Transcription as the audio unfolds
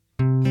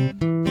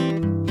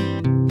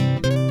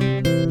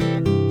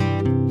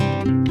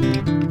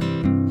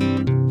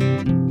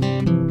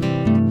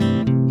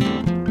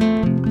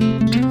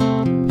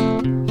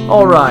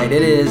All right,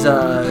 it is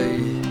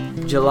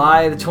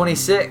July the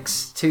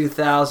 26th,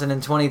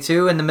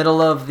 2022, in the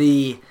middle of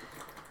the...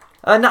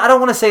 no, I don't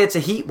want to say it's a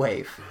heat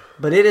wave,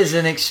 but it is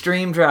an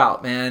extreme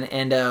drought, man,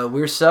 and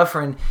we're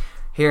suffering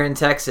here in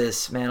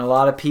Texas, man. A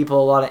lot of people,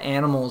 a lot of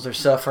animals are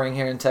suffering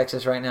here in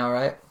Texas right now,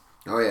 right?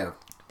 Oh, yeah.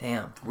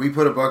 Damn. We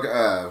put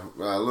a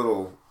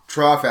little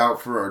trough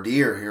out for our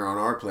deer here on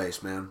our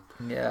place, man.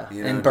 Yeah,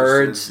 you know, and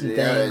birds,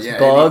 things,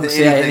 bugs,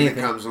 anything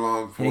that comes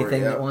along for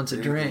anything it. that wants a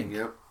drink.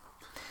 Yep.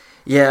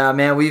 Yeah,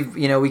 man,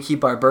 we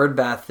keep our bird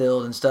bath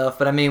filled and stuff,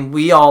 but I mean,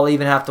 we all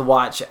even have to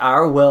watch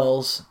our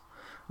wells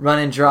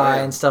running dry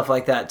and stuff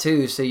like that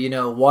too. So,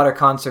 water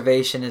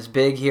conservation is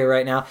big here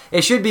right now.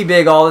 It should be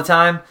big all the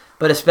time,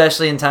 but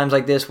especially in times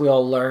like this, we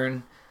all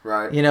learn,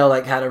 right?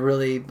 How to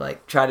really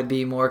try to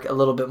be a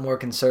little bit more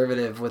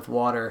conservative with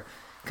water,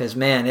 because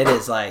man, it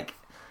is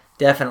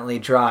definitely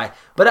dry.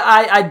 But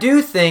I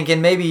do think,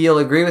 and maybe you'll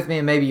agree with me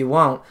and maybe you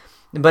won't,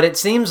 but it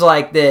seems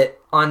like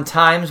that on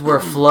times where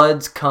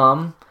floods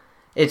come,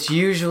 it's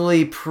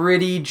usually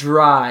pretty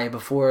dry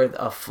before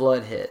a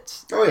flood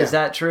hits. Oh, yeah. Is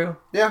that true?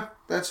 Yeah,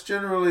 that's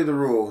generally the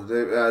rule.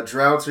 The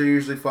droughts are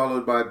usually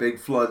followed by big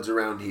floods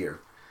around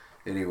here.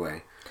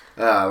 Anyway,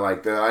 I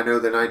know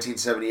the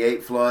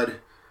 1978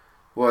 flood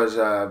was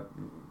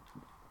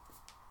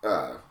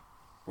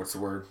what's the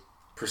word?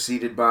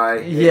 Preceded by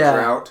a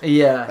drought.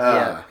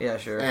 Yeah,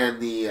 sure.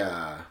 And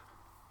the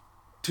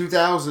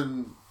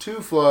 2002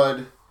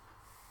 flood.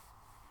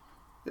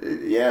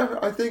 Yeah,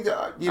 I think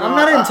I'm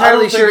not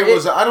entirely sure.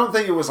 I don't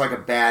think it was like a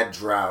bad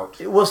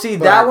drought. Well, see,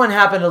 that one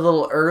happened a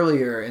little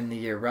earlier in the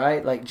year,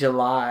 right? Like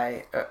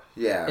July.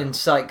 Yeah. And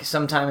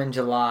sometime in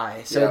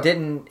July. So it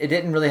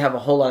didn't really have a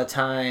whole lot of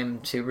time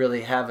to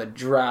really have a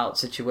drought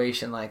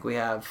situation like we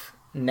have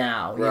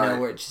now.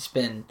 Where it's just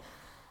been,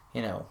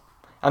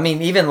 I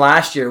mean, even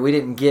last year we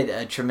didn't get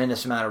a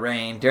tremendous amount of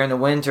rain. During the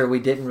winter we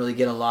didn't really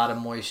get a lot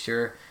of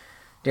moisture.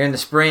 During the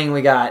spring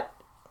we got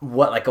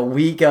a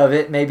week of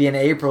it, maybe in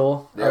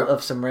April,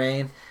 of some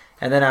rain.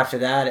 And then after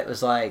that, it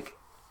was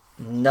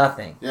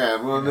nothing.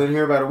 Yeah, well, then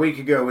here about a week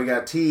ago, we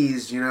got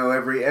teased,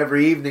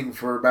 every evening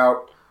for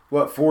about,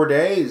 4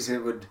 days,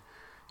 it would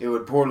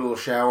pour a little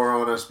shower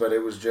on us, but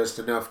it was just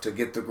enough to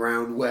get the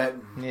ground wet.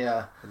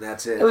 Yeah. And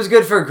that's it. It was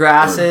good for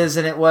grasses,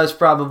 and it was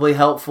probably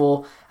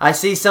helpful. I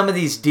see some of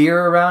these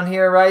deer around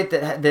here, right,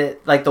 that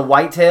like the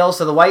whitetail.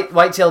 So the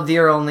whitetail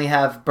deer only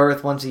have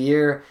birth once a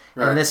year.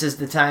 Right. And this is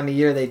the time of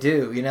year they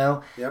do,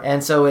 Yep.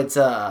 And so it's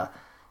the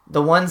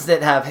ones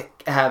that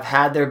have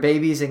had their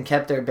babies and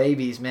kept their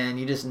babies, man,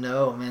 you just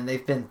know, man,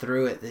 they've been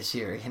through it this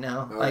year,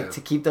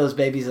 to keep those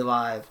babies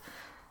alive.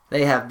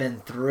 They have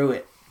been through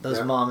it,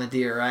 those mama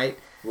deer, right?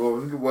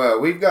 Well,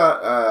 we've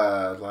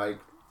got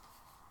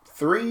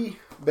 3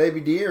 baby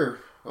deer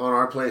on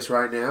our place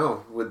right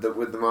now with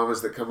the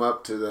mamas that come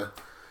up to the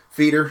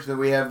feeder that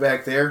we have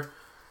back there,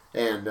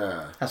 and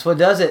that's what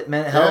does it,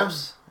 man. It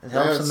helps. It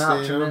helps them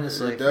out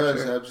tremendously. It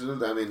does,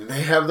 absolutely. I mean,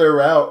 they have their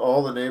route.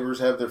 All the neighbors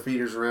have their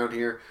feeders around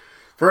here.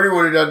 For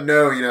anyone who doesn't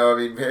know,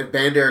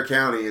 Bandera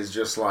County is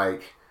just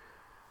like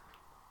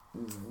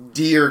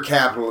deer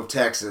capital of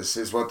Texas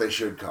is what they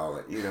should call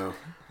it,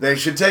 They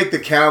should take the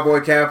cowboy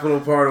capital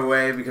part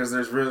away because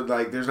there's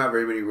not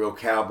very many real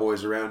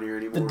cowboys around here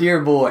anymore. The deer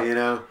boy.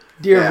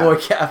 Deer boy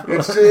capital.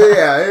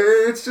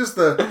 It's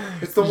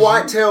the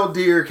white-tailed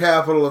deer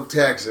capital of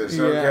Texas.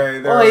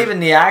 Okay. Well, even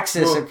the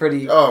Axis are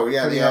pretty. Oh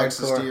yeah, pretty the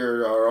Axis hardcore.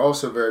 deer are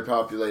also very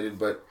populated,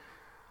 but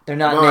they're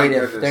not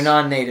native. Goodness. They're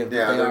non-native, but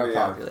yeah, they are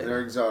populated.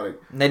 They're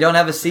exotic. And they don't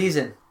have a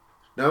season.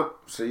 Nope.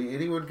 So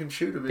anyone can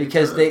shoot them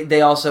because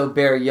they also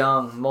bear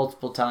young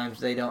multiple times.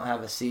 They don't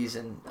have a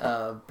season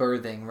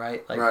birthing,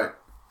 right?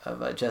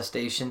 Of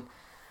gestation.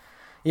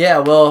 Yeah.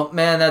 Well,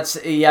 man, that's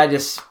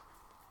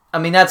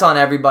that's on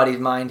everybody's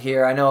mind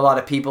here. I know a lot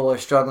of people are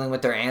struggling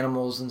with their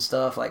animals and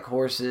stuff, like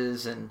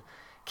horses and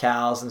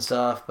cows and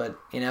stuff. But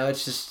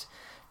it's just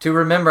to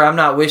remember. I'm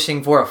not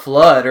wishing for a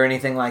flood or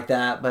anything like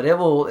that, but it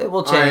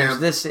will change.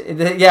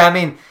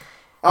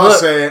 I'll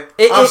say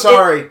it. I'm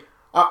sorry.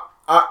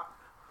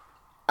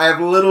 I have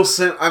little.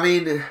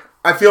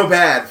 I feel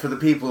bad for the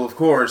people, of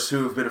course,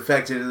 who have been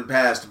affected in the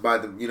past by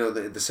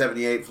the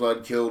 78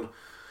 flood killed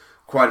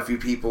quite a few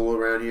people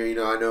around here.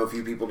 I know a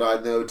few people died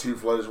in the 2002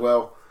 flood as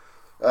well.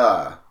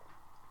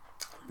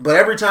 But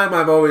every time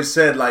I've always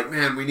said,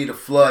 man, we need a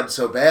flood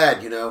so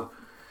bad,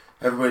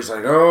 everybody's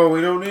like, oh,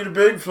 we don't need a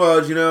big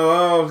flood,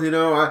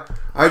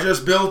 I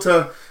just built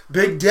a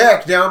big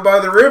deck down by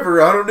the river.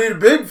 I don't need a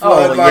big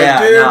flood.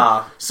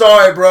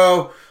 Sorry,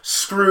 bro.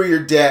 Screw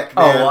your deck,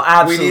 man. Oh, well,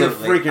 absolutely. We need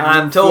a freaking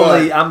I'm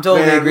totally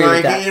agree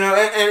with that.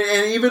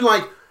 And even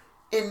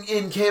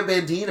in Camp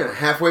Bandina,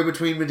 halfway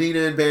between Medina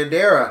and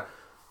Bandera,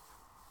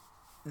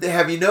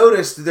 have you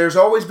noticed there's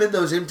always been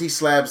those empty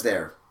slabs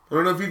there? I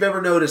don't know if you've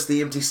ever noticed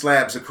the empty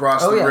slabs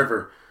across the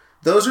river.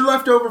 Those are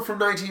left over from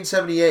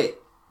 1978.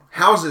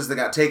 Houses that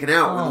got taken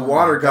out when the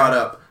water got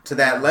up to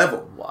that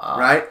level. Wow.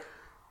 Right?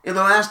 In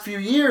the last few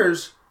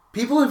years,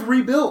 people have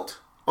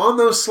rebuilt on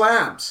those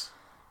slabs.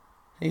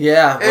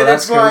 Yeah, well,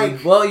 that's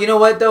crazy. Well, you know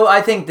what, though?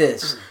 I think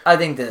this,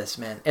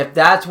 man. If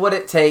that's what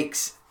it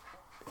takes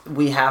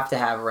we have to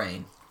have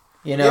rain.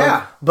 You know?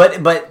 Yeah.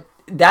 But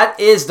that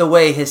is the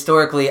way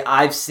historically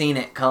I've seen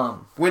it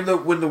come. When the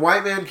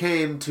white man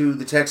came to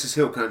the Texas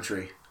Hill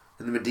Country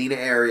in the Medina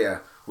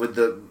area with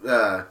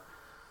the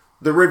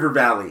River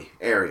Valley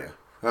area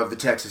of the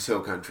Texas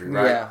Hill Country,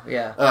 right?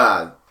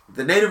 Yeah.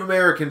 The Native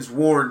Americans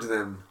warned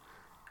them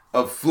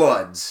of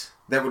floods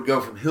that would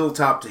go from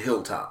hilltop to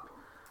hilltop.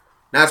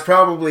 Now, it's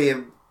probably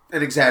an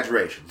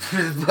exaggeration,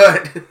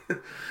 but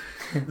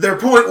their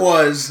point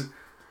was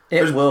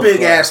there's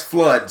big-ass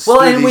floods.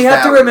 Well, and we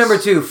have to remember,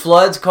 too,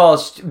 floods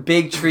cause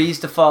big trees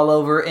to fall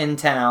over in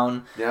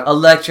town,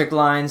 electric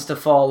lines to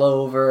fall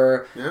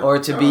over, or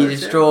to be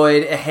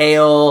destroyed,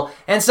 hail.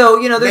 And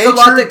so, there's a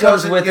lot that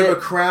comes with it. Nature doesn't give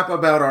a crap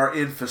about our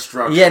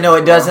infrastructure. Yeah, no,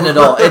 it doesn't at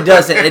all. It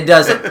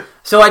doesn't.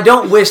 So I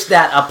don't wish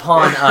that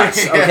upon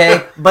us,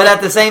 okay? But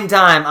at the same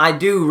time, I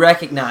do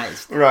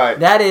recognize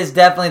that is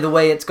definitely the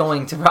way it's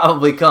going to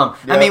probably come.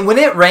 Yep. I mean, when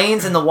it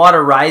rains and the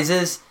water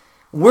rises,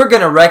 we're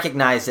going to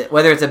recognize it,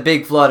 whether it's a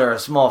big flood or a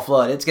small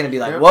flood. It's going to be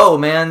like, whoa,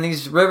 man,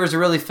 these rivers are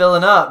really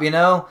filling up,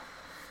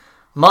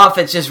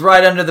 Moffat's just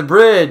right under the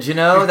bridge,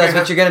 That's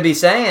what you're going to be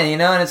saying,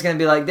 And it's going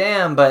to be like,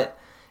 damn, but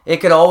it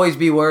could always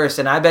be worse.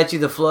 And I bet you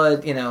the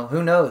flood,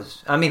 who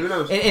knows? I mean,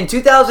 in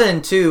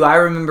 2002, I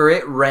remember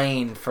it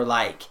rained for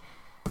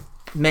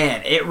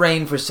it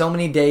rained for so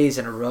many days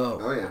in a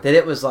row that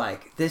it was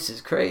like, this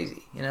is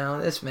crazy.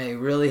 This may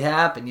really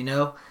happen,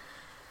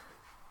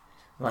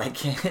 Like,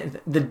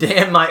 the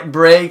dam might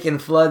break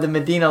and flood. The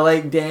Medina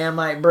Lake Dam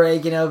might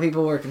break.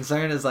 People were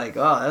concerned. It's like,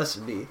 oh, this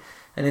would be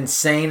an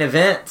insane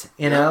event,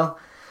 know.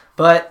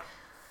 But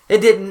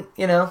it didn't,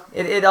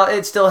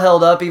 It still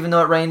held up, even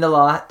though it rained a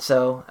lot.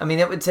 So, I mean,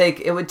 it would take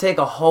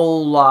a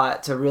whole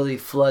lot to really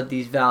flood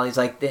these valleys,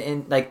 like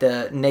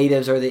the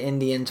natives or the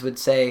Indians would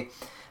say,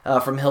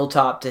 from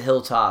hilltop to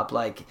hilltop.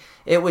 Like,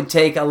 it would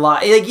take a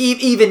lot. Like,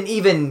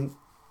 even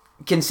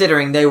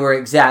considering they were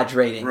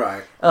exaggerating.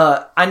 Right.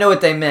 I know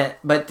what they meant,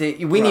 but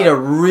we need a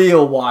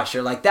real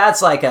washer. Like,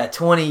 that's like a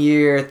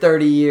 20-year,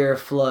 30-year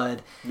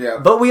flood. Yeah.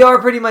 But we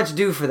are pretty much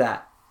due for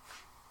that.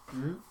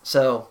 Mm-hmm.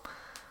 So,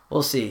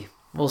 we'll see.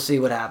 We'll see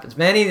what happens.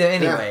 Man,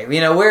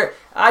 anyway,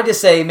 I just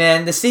say,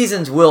 man, the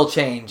seasons will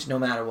change no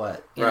matter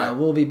what. You know,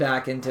 we'll be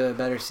back into a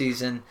better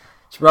season.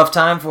 It's a rough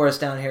time for us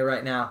down here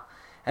right now.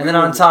 And then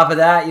on top of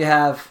that, you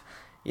have,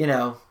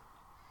 no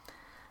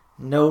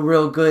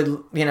real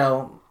good,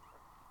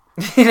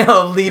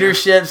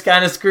 leadership's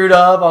kind of screwed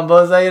up on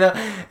both sides.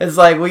 It's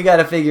like, we got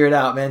to figure it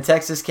out, man.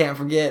 Texas can't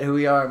forget who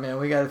we are, man.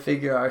 We got to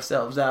figure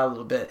ourselves out a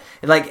little bit.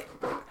 Like,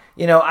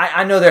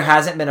 I know there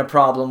hasn't been a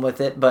problem with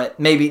it, but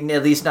maybe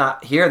at least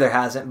not here there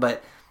hasn't.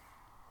 But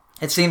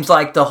it seems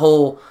like the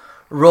whole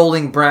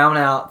rolling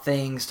brownout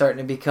thing starting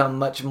to become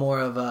much more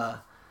of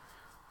a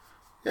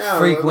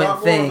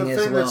frequent thing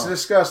as well. That's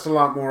discussed a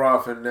lot more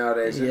often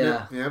nowadays.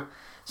 Yeah. Yeah.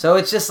 So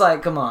it's just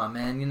like, come on,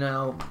 man.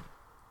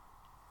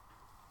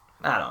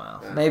 I don't know.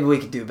 Yeah. Maybe we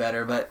could do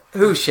better, but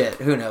who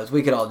knows?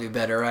 We could all do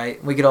better,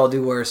 right? We could all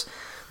do worse.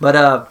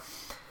 But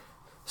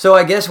so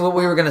I guess what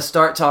we were gonna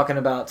start talking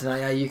about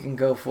tonight. Yeah, you can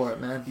go for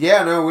it, man.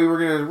 Yeah, no, we were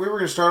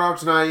gonna start off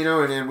tonight,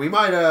 and we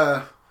might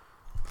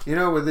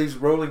with these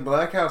rolling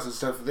blackouts and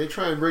stuff, if they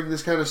try and bring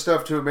this kind of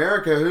stuff to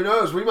America, who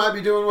knows? We might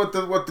be doing what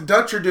the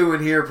Dutch are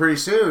doing here pretty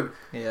soon.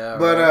 Yeah.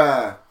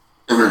 But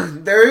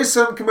there is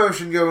some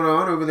commotion going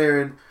on over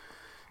there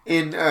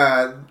in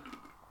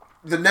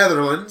the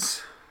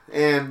Netherlands,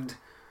 and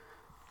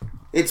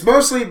it's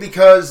mostly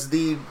because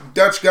the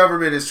Dutch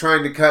government is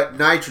trying to cut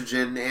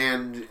nitrogen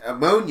and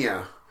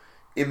ammonia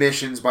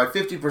emissions by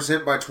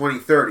 50% by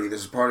 2030.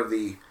 This is part of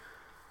the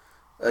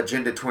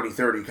Agenda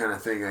 2030 kind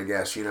of thing, I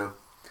guess,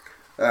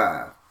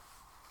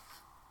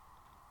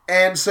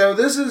 and so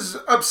this has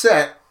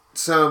upset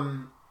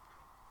some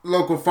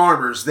local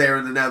farmers there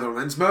in the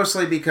Netherlands,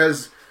 mostly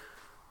because,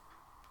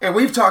 and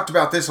we've talked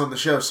about this on the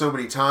show so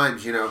many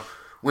times,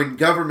 when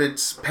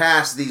governments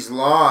pass these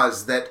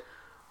laws that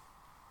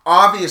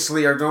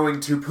obviously are going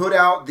to put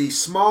out the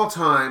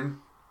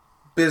small-time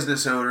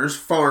business owners,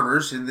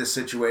 farmers in this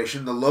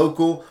situation, the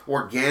local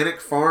organic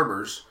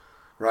farmers,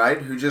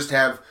 right, who just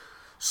have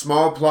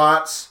small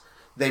plots.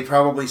 They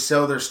probably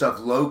sell their stuff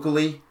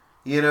locally,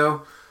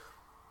 The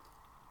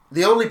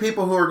only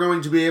people who are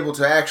going to be able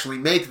to actually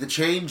make the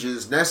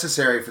changes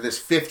necessary for this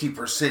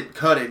 50%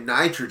 cut in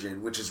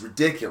nitrogen, which is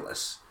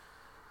ridiculous,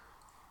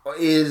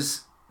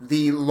 is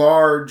the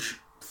large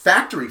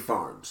factory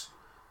farms.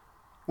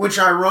 Which,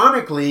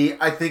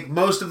 ironically, I think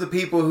most of the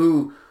people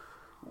who,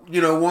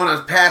 want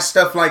to pass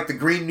stuff like the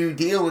Green New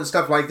Deal and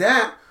stuff like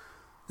that,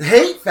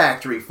 hate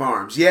factory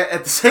farms. Yet,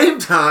 at the same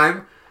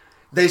time,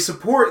 they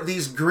support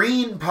these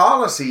green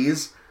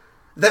policies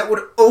that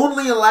would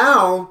only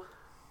allow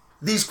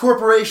these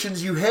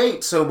corporations you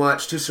hate so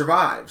much to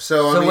survive.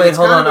 So wait,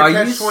 hold on.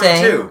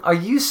 Are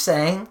you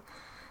saying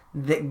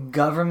that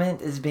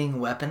government is being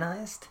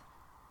weaponized?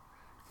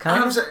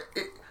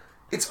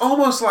 It's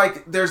almost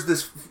like there's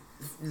this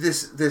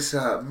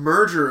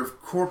merger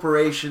of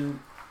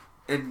corporation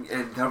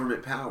and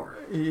government power.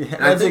 Yeah,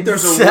 and I think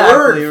there's a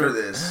word for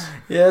this.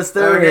 Yes,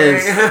 there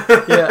is.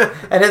 Yeah,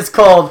 and it's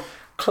called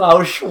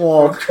Klaus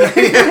Schwab.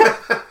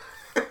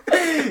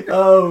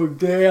 Oh,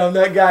 damn.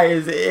 That guy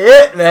is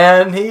it,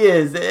 man. He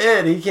is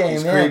it. He came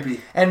He's in.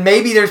 Creepy. And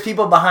maybe there's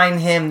people behind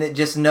him that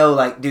just know,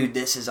 like, dude,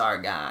 this is our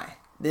guy.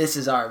 This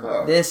is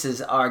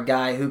our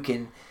guy who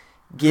can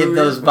give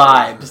those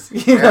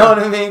vibes. You know what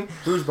I mean?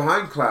 Who's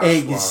behind Klaus?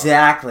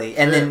 Exactly.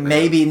 And then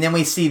maybe, and then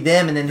we see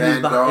them, and then who's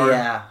behind?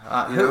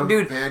 Yeah.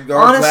 Dude,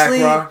 Vanguard, honestly,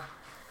 BlackRock.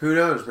 Who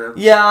knows, man?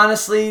 Yeah,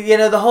 honestly,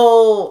 the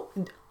whole...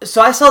 So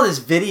I saw this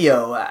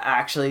video,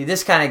 actually.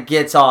 This kind of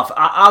gets off.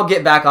 I'll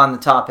get back on the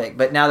topic,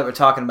 but now that we're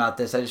talking about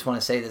this, I just want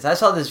to say this. I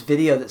saw this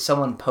video that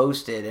someone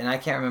posted, and I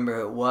can't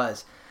remember who it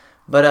was.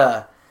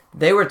 But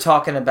they were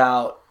talking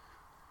about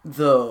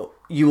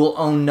you will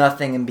own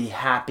nothing and be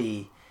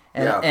happy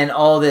and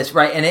all this,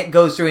 right? And it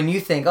goes through, and you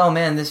think, oh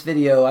man, this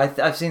video,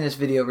 I've seen this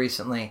video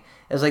recently.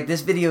 It was like,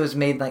 this video was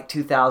made in like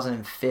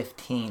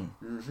 2015.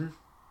 Mm-hmm.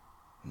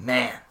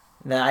 Man,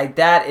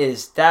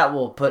 that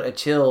will put a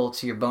chill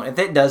to your bone. If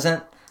it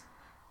doesn't,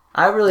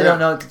 I really don't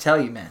know what to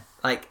tell you, man.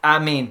 Like, I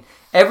mean,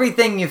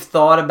 everything you've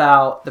thought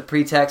about the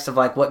pretext of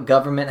like what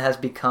government has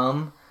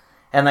become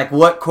and like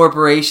what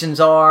corporations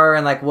are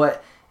and like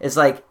what it's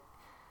like,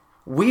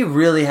 we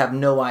really have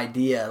no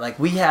idea. Like,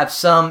 we have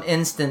some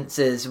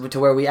instances to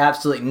where we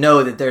absolutely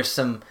know that there's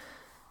some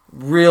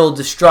real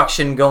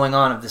destruction going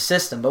on of the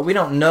system, but we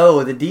don't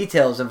know the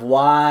details of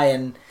why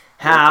and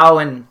how.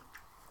 And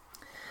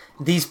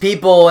these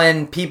people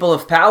and people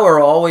of power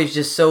are always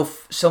just so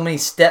many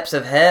steps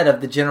ahead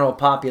of the general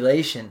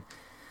population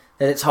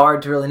that it's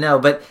hard to really know.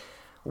 But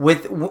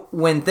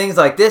when things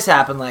like this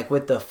happen, like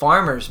with the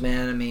farmers,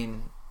 man, I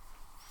mean,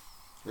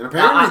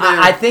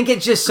 I think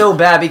it's just so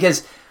bad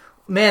because,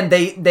 man,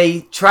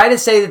 they try to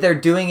say that they're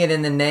doing it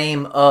in the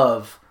name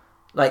of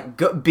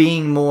like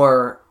being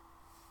more,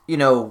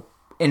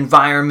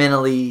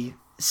 environmentally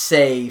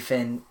safe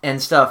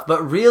and stuff.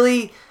 But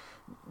really,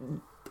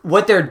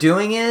 what they're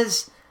doing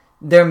is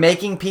they're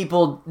making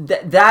people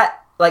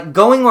that like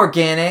going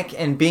organic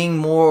and being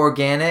more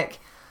organic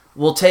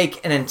will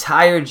take an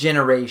entire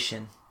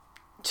generation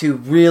to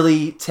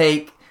really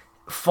take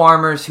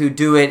farmers who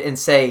do it and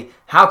say,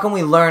 how can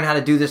we learn how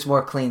to do this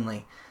more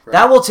cleanly? Right.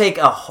 That will take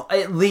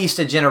at least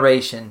a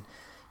generation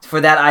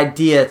for that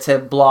idea to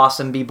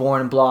blossom, be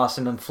born and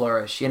blossom and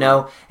flourish,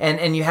 Right.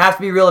 And you have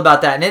to be real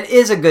about that. And it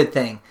is a good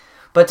thing.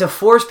 But to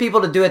force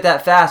people to do it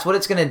that fast, what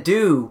it's going to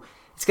do,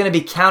 it's going to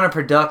be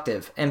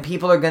counterproductive. And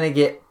people are going to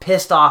get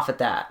pissed off at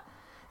that.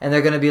 And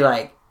they're going to be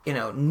like,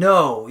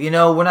 no,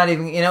 we're not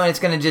even, and it's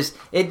going to just,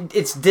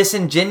 it's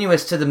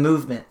disingenuous to the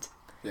movement.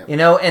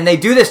 Yeah. And they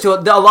do this to a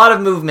lot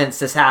of movements.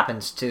 This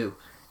happens to.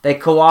 They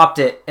co-opt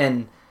it,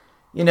 and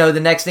the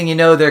next thing you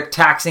know, they're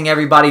taxing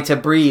everybody to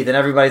breathe, and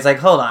everybody's like,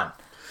 "Hold on,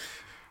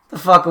 the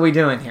fuck are we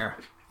doing here?"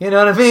 You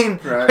know what I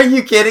mean? Right. Are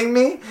you kidding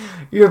me?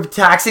 You're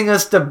taxing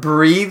us to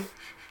breathe?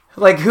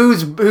 Like,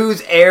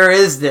 whose air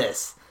is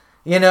this?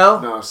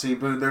 No, see,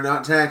 Boone, they're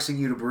not taxing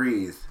you to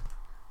breathe.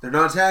 They're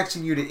not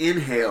taxing you to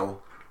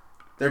inhale.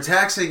 They're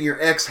taxing your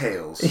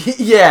exhales.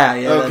 Yeah.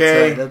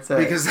 Okay, that's right.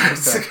 Because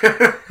that's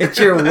it's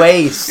your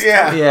waste.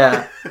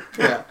 Yeah.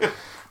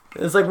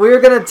 It's like,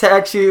 we're gonna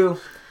tax you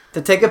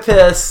to take a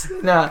piss.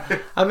 No,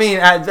 I mean,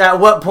 at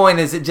what point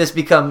does it just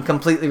become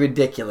completely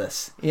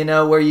ridiculous?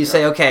 Where you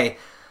say, okay,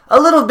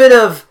 a little bit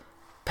of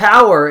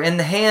power in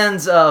the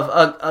hands of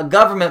a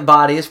government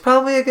body is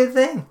probably a good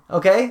thing.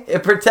 Okay,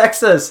 it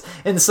protects us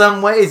in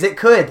some ways.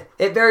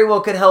 It very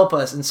well could help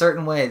us in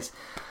certain ways.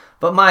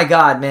 But my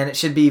God, man, it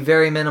should be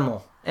very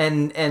minimal.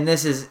 And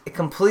this is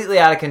completely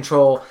out of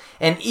control.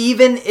 And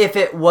even if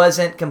it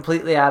wasn't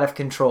completely out of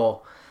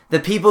control, the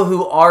people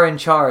who are in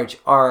charge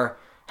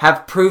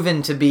have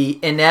proven to be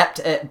inept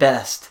at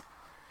best.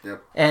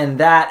 Yep. And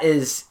that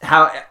is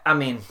how,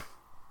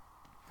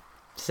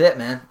 that's it,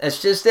 man.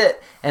 That's just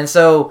it. And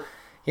so,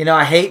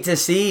 I hate to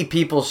see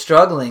people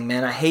struggling,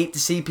 man. I hate to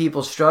see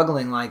people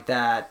struggling like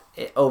that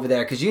over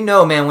there. Because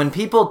man, when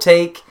people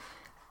take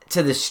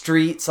to the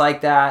streets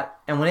like that,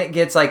 and when it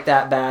gets like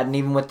that bad, and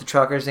even with the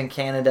truckers in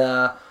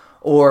Canada,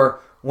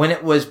 or when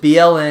it was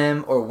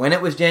BLM, or when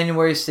it was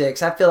January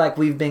 6th, I feel like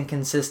we've been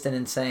consistent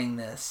in saying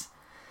this.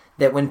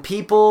 That when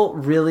people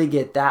really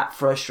get that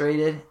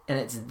frustrated, and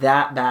it's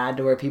that bad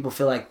to where people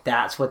feel like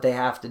that's what they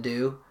have to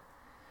do,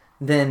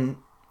 then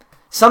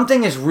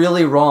something is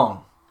really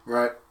wrong.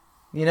 Right.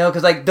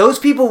 Because like those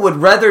people would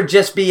rather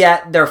just be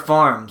at their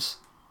farms,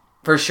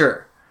 for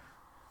sure.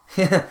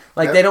 They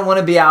don't want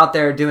to be out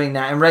there doing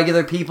that. And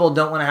regular people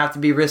don't want to have to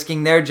be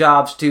risking their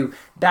jobs to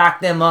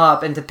back them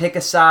up and to pick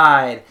a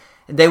side.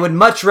 They would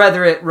much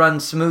rather it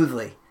run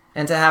smoothly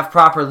and to have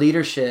proper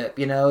leadership,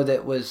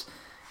 that was,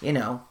 I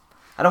don't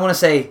want to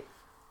say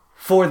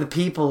for the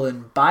people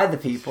and by the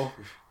people,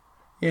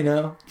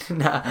 Nah.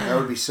 That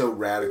would be so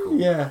radical.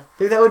 Yeah.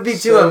 Dude, that would be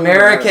too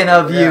American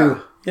radical.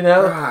 Of you,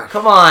 Gosh.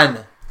 Come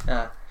on.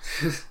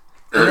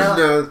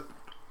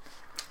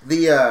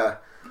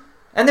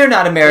 And they're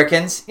not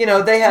Americans, they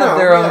have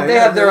their own. They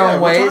have their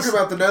own ways. We're talking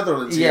about the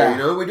Netherlands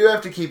here. We do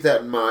have to keep that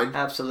in mind.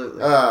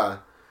 Absolutely.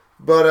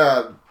 But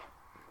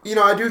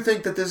I do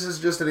think that this is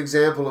just an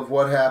example of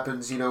what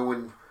happens.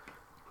 When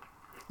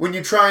when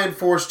you try and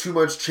force too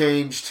much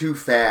change too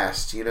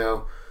fast,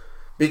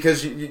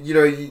 because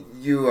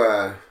you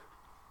were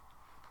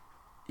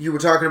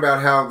talking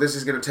about how this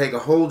is going to take a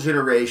whole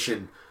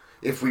generation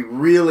if we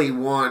really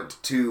want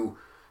to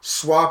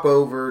swap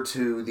over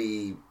to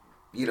the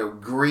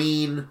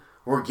green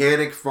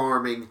organic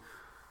farming,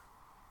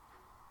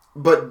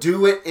 but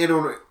do it in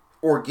an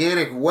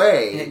organic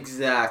way.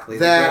 Exactly.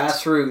 The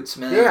grassroots,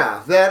 man.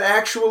 Yeah, that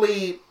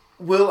actually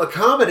will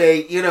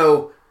accommodate,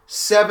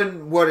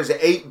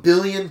 8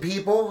 billion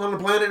people on the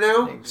planet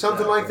now? Exactly.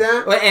 Something like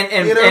that.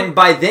 And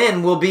by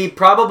then will be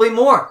probably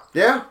more.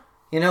 Yeah.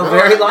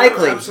 Very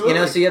likely.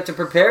 Absolutely. So you have to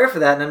prepare for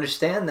that and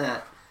understand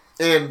that.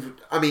 And,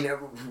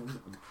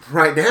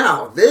 right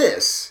now,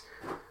 this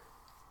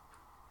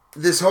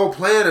whole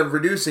plan of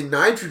reducing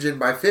nitrogen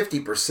by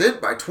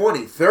 50% by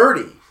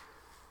 2030,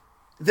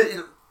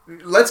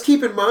 let's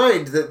keep in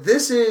mind that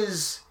this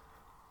is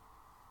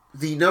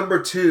the number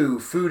 2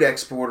 food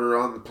exporter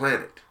on the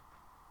planet.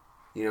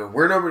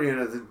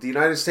 The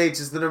United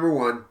States is the number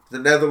 1. The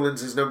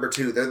Netherlands is number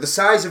 2. They're the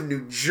size of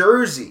New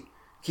Jersey.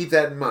 Keep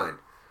that in mind.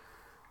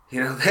 They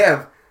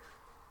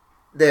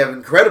have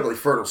incredibly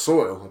fertile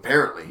soil,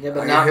 apparently. Yeah,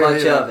 but not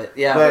much of it.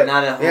 Yeah, but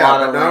not a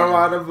lot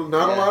of land.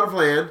 Not a lot of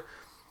land.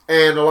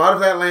 And a lot of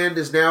that land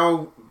is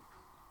now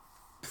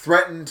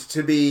threatened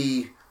to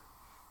be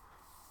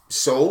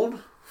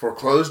sold,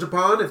 foreclosed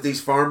upon, if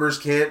these farmers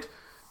can't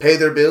pay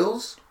their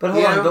bills. But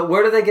hold on, but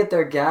where do they get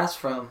their gas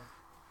from?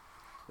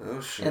 Oh,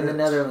 shit. In the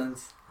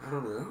Netherlands. I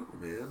don't know,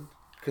 man.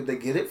 Could they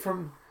get it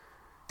from...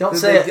 Don't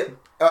say it.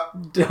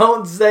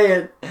 Don't say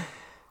it.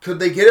 Could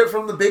they get it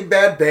from the big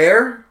bad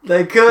bear?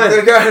 They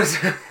could.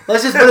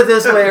 Let's just put it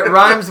this way. It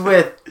rhymes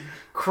with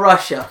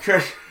Crusher.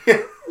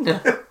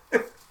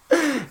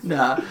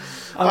 Nah.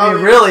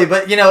 Really,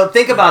 but,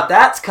 think about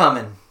that's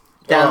coming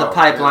down the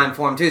pipeline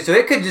for them, too. So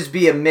it could just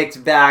be a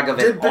mixed bag of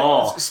it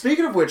all.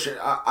 Speaking of which,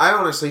 I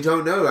honestly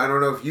don't know. I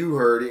don't know if you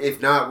heard.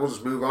 If not, we'll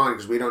just move on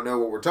because we don't know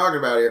what we're talking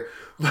about here.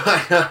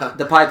 But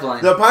the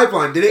pipeline. The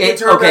pipeline. Did it get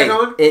turned back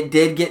on? It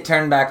did get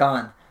turned back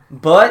on.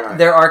 But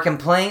there are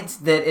complaints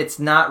that it's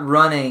not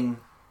running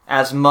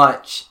as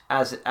much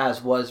as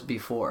was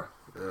before.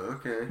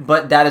 Okay.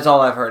 But that is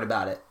all I've heard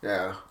about it.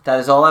 Yeah. That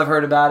is all I've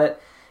heard about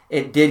it.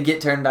 It did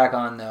get turned back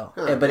on though.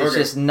 But it's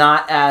just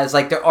not as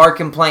there are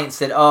complaints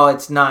that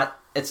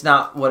it's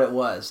not what it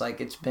was.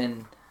 It's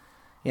been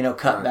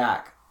cut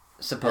back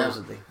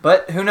supposedly. Yeah.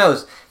 But who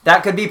knows?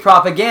 That could be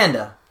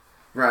propaganda.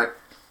 Right.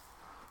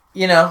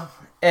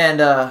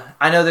 And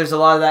I know there's a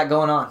lot of that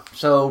going on.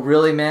 So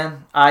really,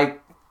 man, I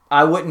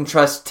wouldn't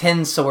trust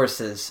 10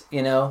 sources,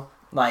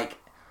 I'd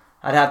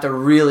have to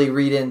really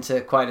read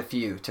into quite a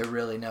few to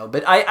really know.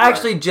 But I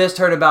actually just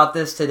heard about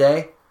this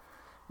today,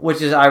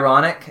 which is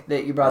ironic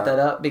that you brought that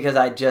up because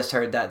I just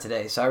heard that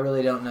today. So I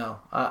really don't know.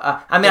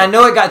 I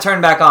know it got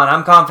turned back on.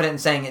 I'm confident in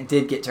saying it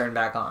did get turned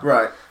back on.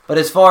 Right. But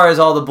as far as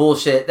all the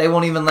bullshit, they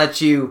won't even let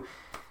you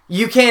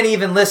can't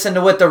even listen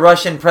to what the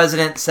Russian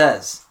president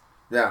says.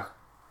 Yeah.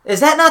 Is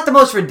that not the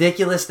most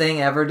ridiculous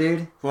thing ever,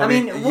 dude? Well,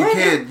 you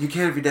can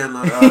if you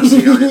download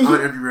Odyssey on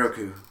your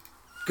Roku.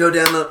 Go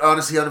download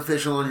Odyssey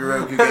Unofficial on your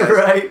Roku, guys.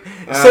 Right.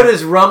 So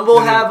does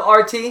Rumble have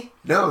RT?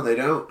 No, they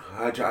don't.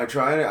 I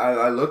tried it.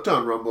 I looked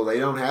on Rumble. They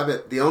don't have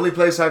it. The only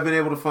place I've been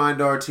able to find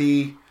RT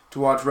to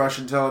watch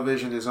Russian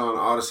television is on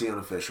Odyssey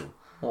Unofficial.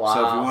 Wow.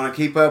 So if you want to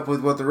keep up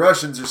with what the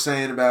Russians are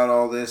saying about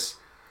all this...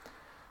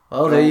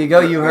 Well, there you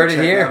go. You heard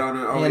it here.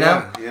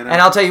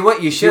 And I'll tell you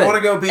what, you should. You want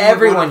to go be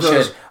Everyone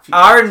should.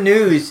 Our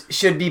news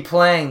should be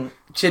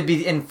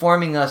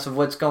informing us of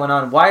what's going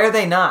on. Why are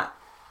they not?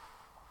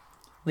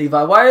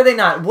 Levi, why are they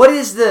not? What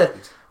is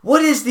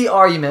the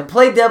argument?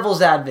 Play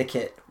devil's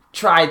advocate.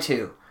 Try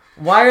to.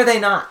 Why are they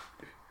not?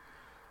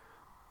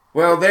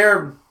 Well,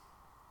 their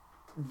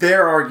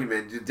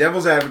argument, the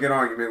devil's advocate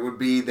argument would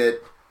be that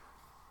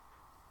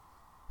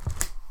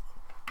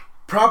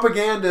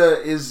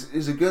propaganda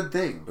is a good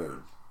thing,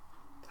 Boone.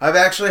 I've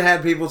actually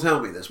had people tell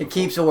me this before. It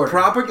keeps order.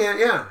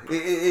 Propaganda, yeah.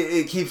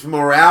 It keeps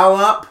morale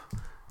up,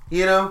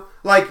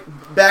 Like,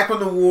 back when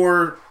the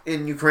war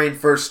in Ukraine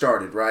first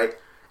started, right?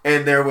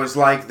 And there was,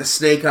 the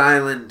Snake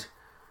Island,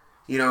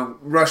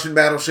 Russian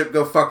battleship,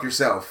 go fuck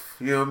yourself.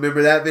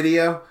 Remember that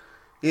video?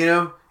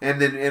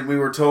 And we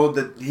were told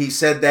that he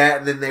said that,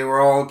 and then they were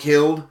all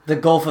killed. The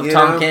Gulf of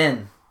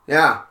Tonkin.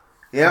 Yeah.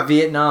 Yeah.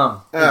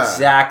 Vietnam.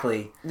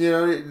 Exactly.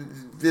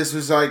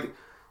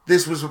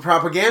 This was a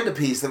propaganda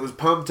piece that was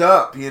pumped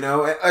up,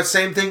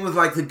 Same thing with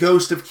the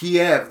Ghost of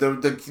Kiev,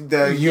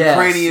 the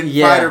Ukrainian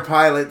fighter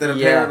pilot that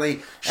apparently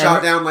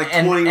shot down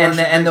 20 Russian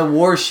and the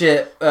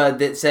warship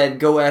that said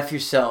 "Go F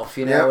yourself,"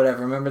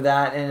 whatever. Remember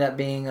that ended up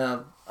being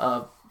a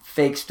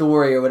fake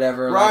story or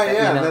whatever.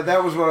 Right?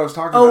 That was what I was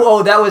talking about.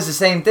 Oh, that was the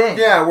same thing.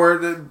 Yeah, where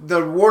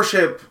the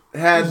warship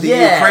had the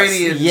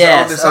Ukrainians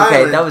on this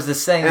island. That was the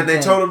same. And they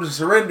told them to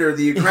surrender.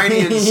 The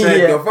Ukrainians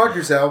said, "Go fuck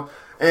yourself,"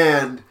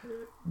 and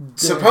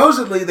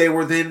supposedly they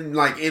were then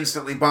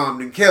instantly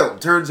bombed and killed.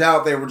 Turns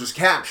out they were just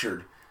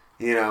captured,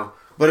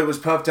 But it was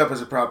puffed up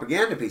as a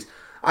propaganda piece.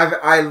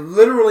 I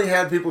literally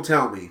had people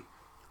tell me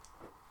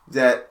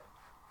that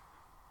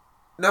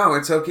No,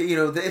 it's okay.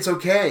 It's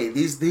okay.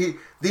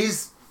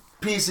 These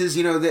pieces,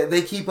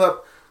 they keep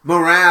up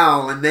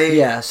morale and they.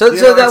 Yeah. So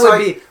that would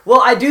be.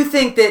 Well, I do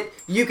think that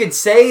you could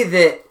say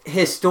that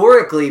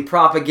historically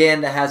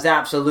propaganda has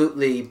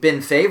absolutely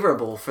been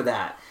favorable for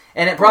that,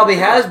 and it probably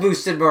has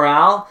boosted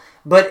morale.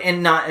 But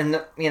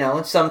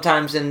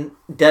sometimes in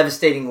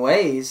devastating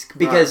ways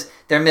because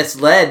they're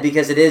misled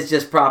because it is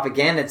just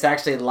propaganda. It's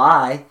actually a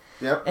lie.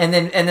 Yep. And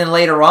then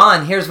later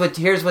on, here's what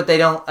they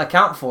don't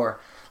account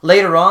for.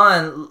 Later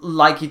on,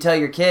 like you tell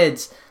your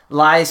kids,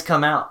 lies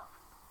come out.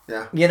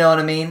 Yeah. You know what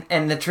I mean?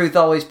 And the truth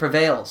always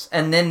prevails.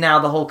 And then now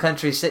the whole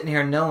country's sitting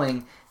here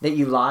knowing that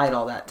you lied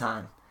all that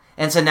time.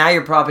 And so now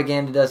your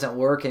propaganda doesn't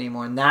work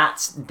anymore. And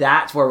that's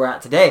where we're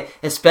at today,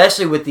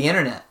 especially with the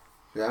internet.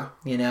 Yeah.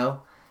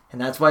 And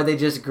that's why they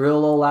just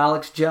grill old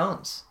Alex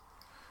Jones.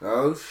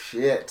 Oh,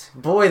 shit.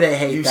 Boy, they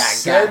hate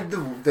that guy. You said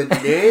the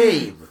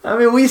name. I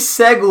mean, we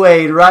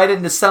segued right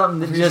into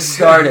something that just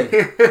started.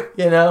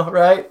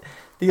 Right?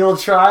 The old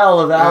trial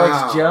of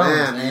Alex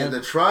Jones, man. Yeah,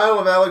 the trial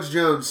of Alex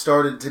Jones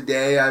started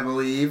today, I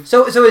believe.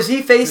 So is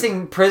he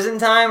facing prison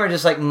time or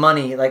just like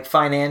money, like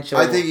financial?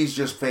 I think he's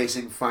just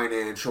facing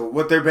financial.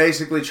 What they're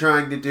basically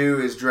trying to do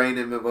is drain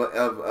him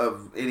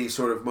of any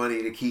sort of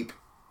money to keep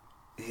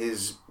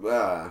his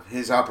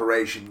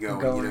operation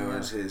going,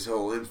 as his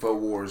whole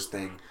InfoWars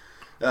thing.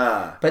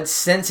 But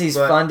since he's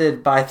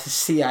funded by the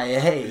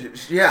CIA,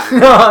 yeah,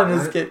 no, I'm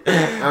just kidding.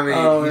 I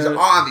mean, he's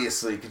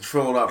obviously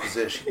controlled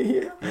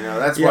opposition. Yeah.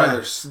 That's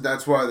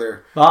why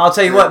they're. Well, I'll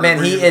tell you what,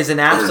 man, he is an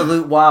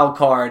absolute wild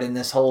card in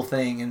this whole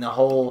thing, in the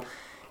whole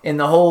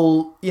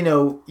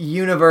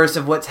universe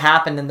of what's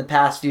happened in the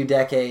past few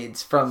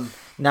decades from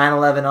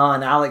 9/11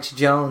 on. Alex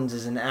Jones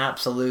is an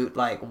absolute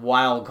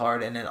wild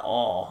card in it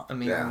all. I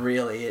mean,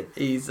 really,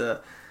 he's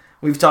a.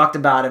 We've talked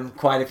about him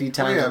quite a few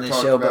times on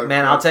this show, but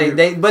man, I'll tell you,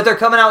 they're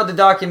coming out with a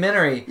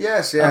documentary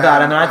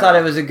about him, and I thought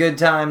it was a good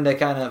time to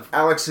kind of...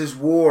 Alex's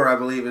War, I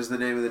believe, is the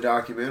name of the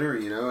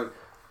documentary, And,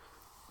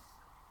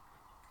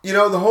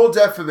 the whole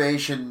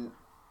defamation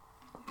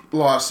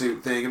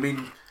lawsuit thing, I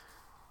mean,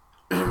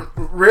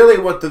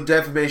 really what the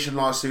defamation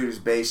lawsuit is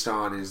based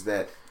on is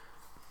that,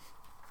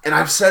 and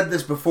I've said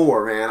this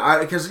before,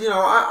 man, because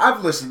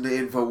I've listened to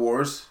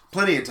InfoWars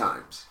plenty of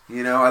times.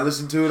 I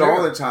listen to it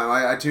all the time.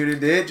 I tune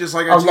into it just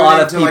like I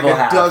tune into like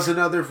a dozen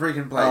other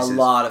freaking places. A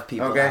lot of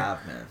people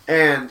have, man.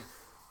 And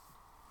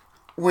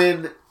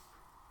when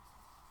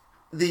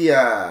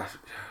the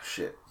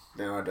shit,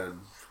 now I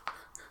done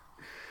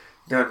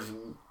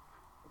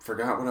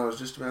forgot what I was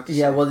just about to say.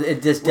 Yeah, well,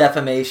 it's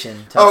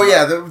defamation.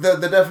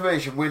 The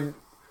defamation. When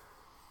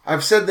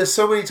I've said this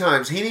so many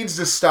times, he needs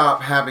to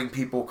stop having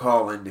people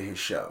call into his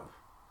show.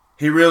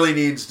 He really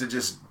needs to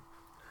just.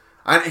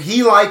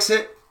 He likes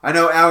it. I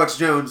know Alex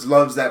Jones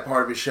loves that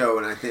part of his show,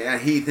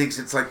 and he thinks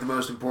it's like the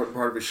most important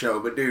part of his show.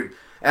 But dude,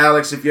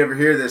 Alex, if you ever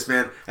hear this,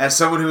 man, as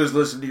someone who has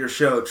listened to your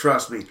show,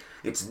 trust me,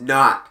 it's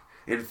not.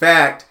 In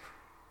fact,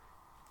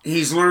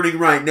 he's learning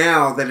right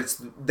now that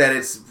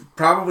it's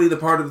probably the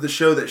part of the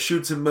show that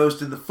shoots him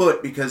most in the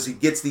foot because he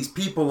gets these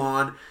people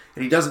on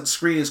and he doesn't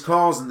screen his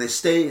calls and they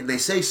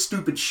say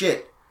stupid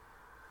shit.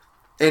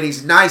 And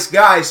he's a nice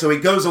guy, so he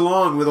goes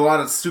along with a lot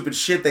of stupid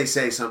shit they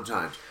say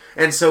sometimes.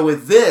 And so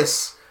with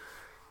this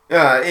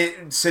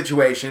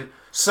situation,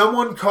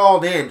 someone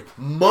called in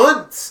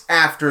months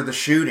after the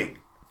shooting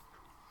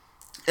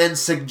and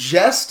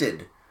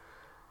suggested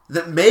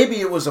that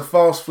maybe it was a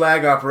false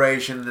flag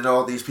operation and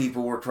all these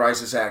people were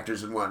crisis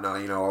actors and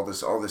whatnot, all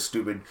this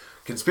stupid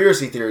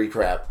conspiracy theory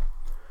crap.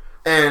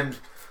 And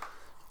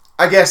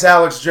I guess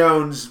Alex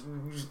Jones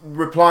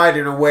replied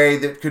in a way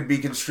that could be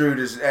construed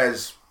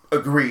as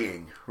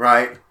agreeing,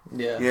 right?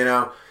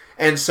 Yeah.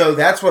 And so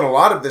that's what a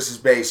lot of this is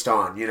based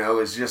on,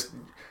 is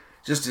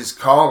just his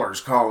callers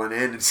calling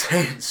in and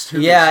saying stupid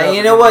stuff. Yeah,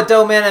 you know what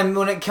though, man? And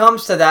when it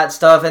comes to that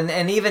stuff,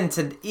 and even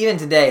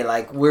today,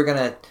 like we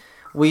had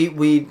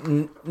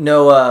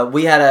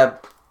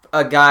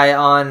a guy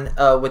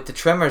on with the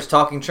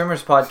Talking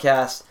Trimmers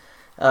podcast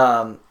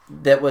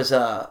that was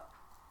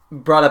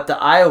brought up the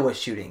Iowa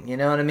shooting. You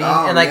know what I mean?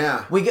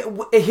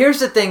 Oh, and here's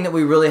the thing that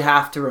we really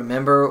have to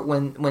remember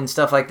when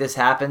stuff like this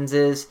happens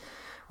is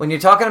when you're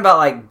talking about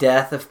like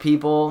death of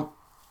people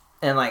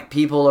and like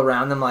people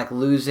around them like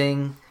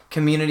losing.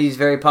 Communities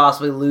very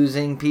possibly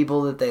losing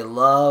people that they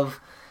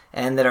love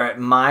and that are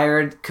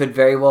admired, could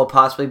very well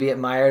possibly be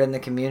admired in the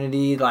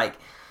community. Like,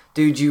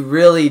 dude, you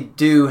really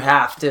do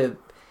have to...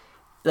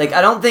 Like,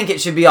 I don't think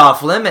it should be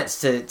off limits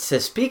to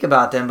speak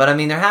about them, but I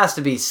mean, there has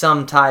to be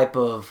some type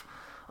of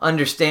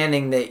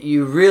understanding that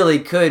you really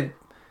could,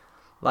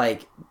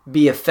 like,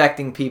 be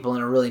affecting people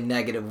in a really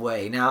negative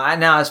way.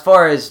 Now as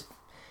far as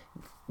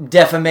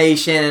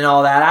defamation and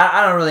all that,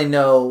 I don't really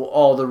know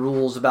all the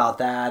rules about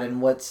that and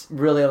what's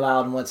really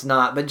allowed and what's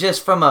not, but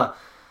just from a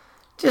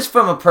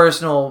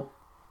personal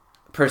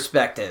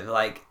perspective,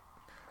 like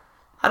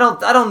I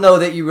don't know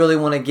that you really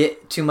want to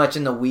get too much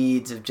in the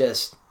weeds of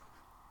just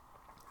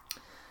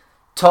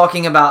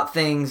talking about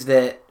things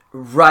that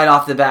right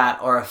off the bat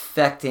are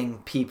affecting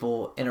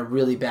people in a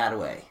really bad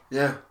way.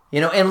 Yeah.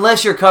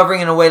 unless you're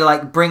covering in a way to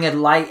like bring a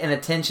light and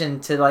attention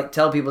to like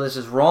tell people this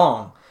is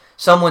wrong.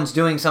 Someone's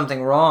doing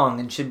something wrong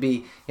and should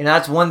be,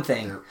 that's one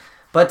thing. Yeah.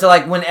 But to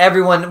like when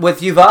everyone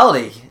with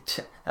Uvalde,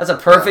 that's a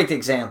perfect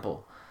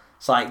example.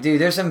 It's like, dude,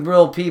 there's some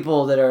real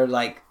people that are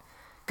like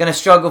gonna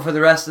struggle for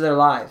the rest of their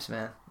lives,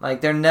 man.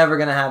 Like they're never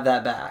gonna have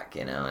that back,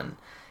 and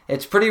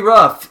it's pretty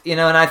rough, and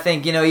I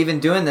think, even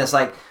doing this,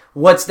 like,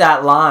 what's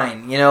that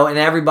line, and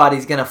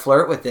everybody's gonna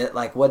flirt with it.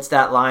 Like, what's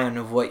that line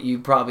of what you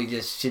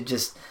probably should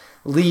just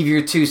leave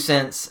your 2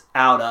 cents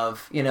out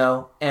of,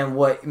 and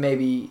what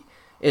maybe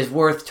is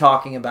worth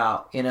talking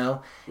about,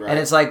 Right. And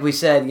it's like we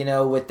said,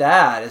 with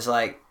that, it's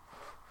like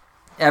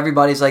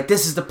everybody's like,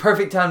 this is the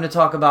perfect time to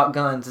talk about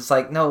guns. It's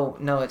like, no,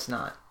 it's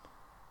not.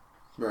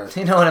 Right.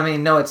 You know what I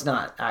mean? No, it's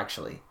not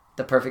actually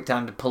the perfect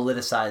time to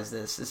politicize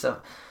this. It's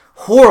a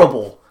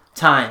horrible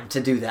time to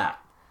do that.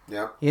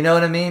 Yeah. You know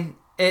what I mean?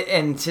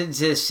 It's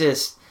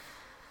just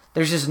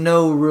there's just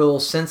no real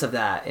sense of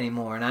that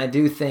anymore. And I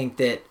do think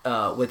that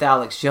with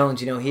Alex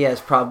Jones, he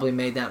has probably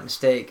made that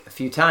mistake a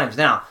few times.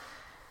 Now,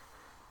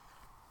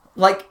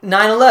 like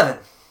 9/11,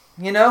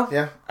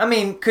 Yeah. I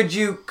mean, could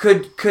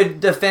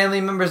the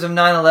family members of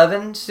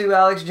 9/11 sue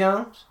Alex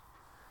Jones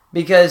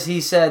because he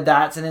said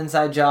that's an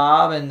inside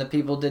job and the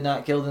people did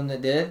not kill them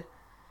that did?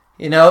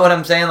 You know what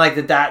I'm saying? Like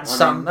that's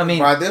something. I mean,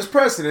 by this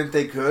precedent,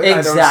 they could.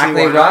 Exactly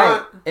I don't see why right.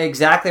 not.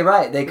 Exactly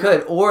right. They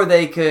could, or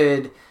they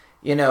could.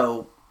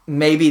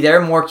 Maybe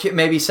they're more.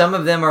 Maybe some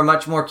of them are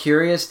much more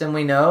curious than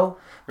we know.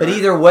 But Right.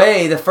 either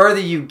way, the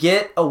further you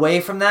get away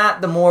from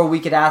that, the more we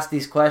could ask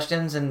these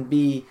questions and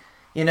be.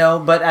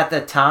 But at the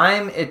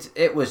time,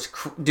 it was,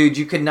 dude.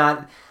 You could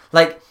not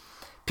like.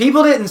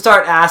 People didn't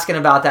start asking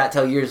about that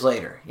till years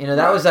later.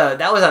 That was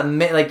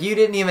like you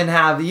didn't even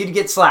have. You'd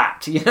get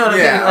slapped. You know what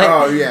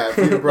I mean? Like,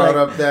 If you brought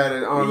up that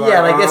on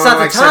it's not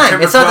the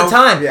time. It's not the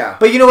time. Yeah.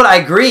 But you know what? I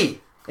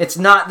agree. It's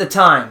not the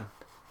time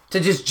to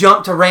just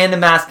jump to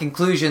random ass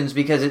conclusions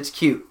because it's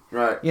cute.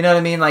 Right. You know what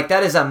I mean? Like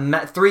that is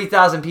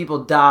 3,000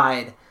 people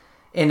died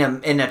in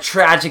a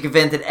tragic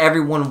event that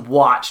everyone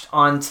watched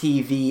on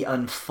TV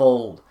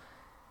unfold.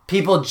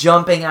 People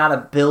jumping out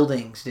of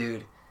buildings,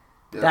 dude.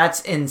 Yeah.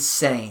 That's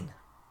insane.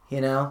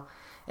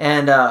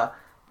 And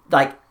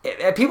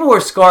people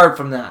were scarred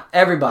from that.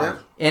 Everybody,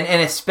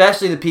 and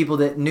especially the people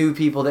that knew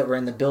people that were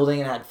in the building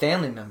and had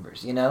family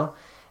members.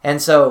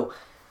 And so,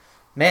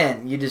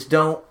 man, you just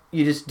don't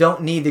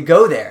need to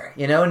go there.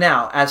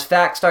 Now as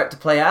facts start to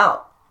play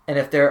out, and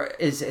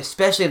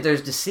especially if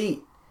there's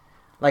deceit,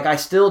 like I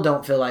still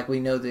don't feel like we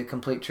know the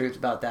complete truth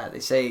about that. They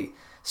say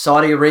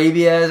Saudi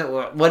Arabia.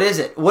 What is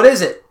it? What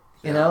is it?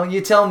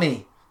 You tell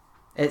me.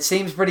 It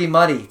seems pretty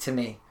muddy to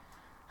me.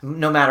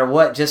 No matter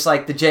what, just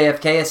like the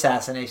JFK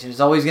assassination,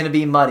 it's always going to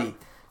be muddy.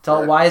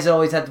 Why does it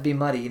always have to be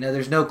muddy?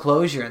 There's no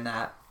closure in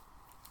that.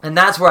 And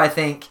that's where I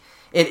think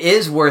it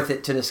is worth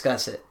it to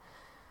discuss it.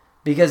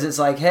 Because it's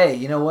like, hey,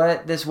 you know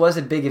what? This was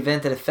a big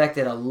event that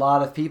affected a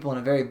lot of people in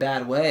a very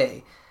bad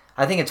way.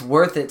 I think it's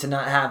worth it to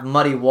not have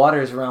muddy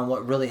waters around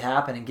what really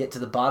happened and get to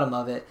the bottom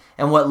of it.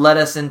 And what led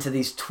us into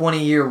these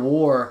 20-year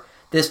war.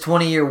 This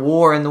 20-year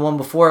war and the one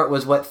before it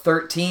was,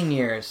 13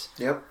 years?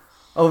 Yep.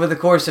 Over the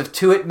course of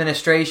 2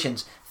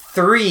 administrations.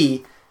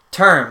 3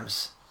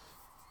 terms,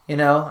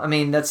 I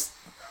mean, that's,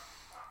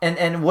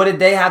 and what did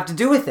they have to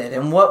do with it?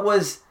 And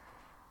what's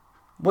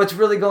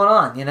really going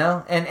on,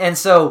 And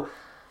so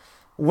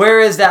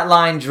where is that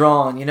line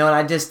drawn, And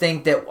I just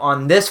think that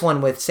on this one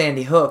with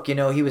Sandy Hook,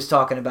 he was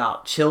talking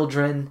about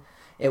children.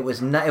 It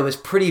was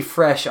pretty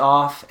fresh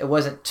off. It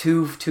wasn't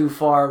too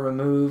far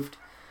removed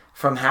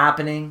from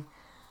happening.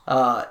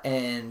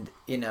 And,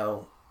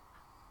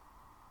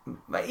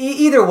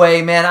 either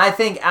way, man, I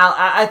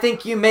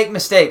think you make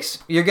mistakes.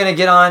 You're gonna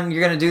get on.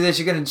 You're gonna do this.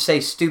 You're gonna say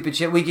stupid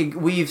shit.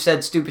 We've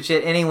said stupid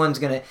shit.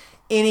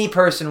 Any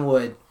person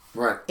would.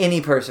 Right.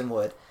 Any person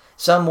would.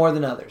 Some more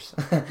than others.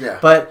 Yeah.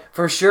 But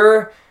for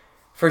sure,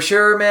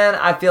 man,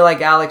 I feel like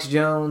Alex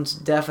Jones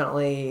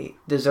definitely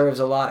deserves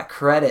a lot of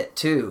credit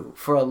too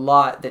for a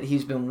lot that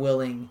he's been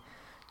willing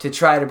to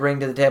try to bring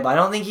to the table. I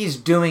don't think he's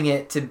doing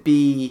it to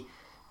be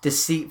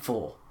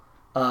deceitful.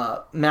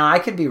 Now I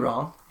could be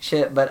wrong,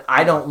 but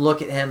I don't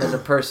look at him as a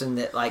person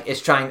that like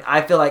is trying.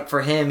 I feel like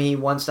for him, he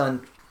wants to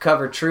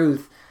uncover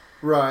truth.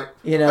 Right.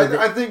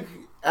 I think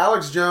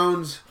Alex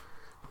Jones,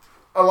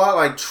 a lot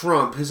like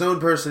Trump, his own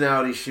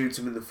personality shoots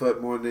him in the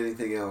foot more than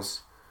anything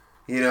else.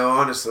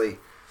 Honestly,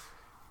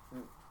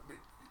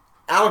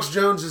 Alex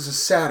Jones is a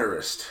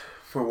satirist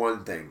for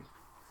one thing.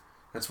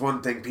 That's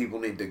one thing people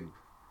need to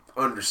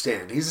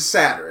understand. He's a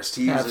satirist.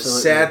 He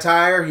uses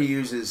satire. He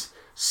uses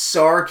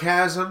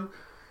sarcasm.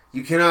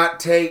 You cannot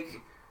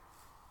take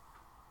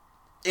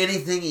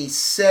anything he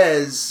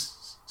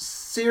says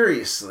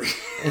seriously.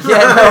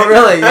 Yeah, no,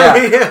 really,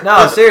 yeah.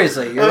 No,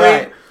 seriously, you're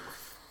right.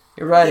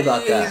 You're right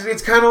about that.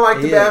 It's kind of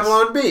like the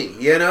Babylon Bee,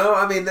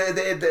 I mean,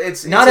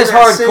 it's not as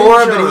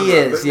hardcore, but he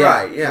is. Yeah.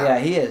 Right, yeah. Yeah,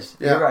 he is.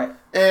 Yeah. You're right.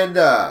 And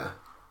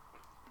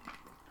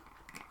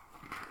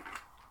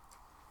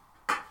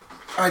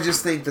I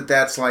just think that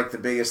that's like the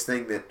biggest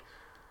thing that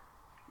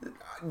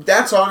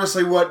that's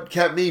honestly what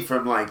kept me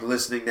from like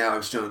listening to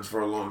Alex Jones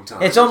for a long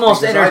time. It's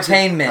almost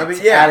entertainment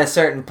at a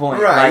certain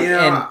point, right?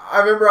 Like, I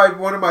remember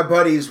one of my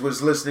buddies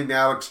was listening to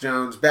Alex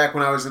Jones back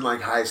when I was in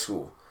like high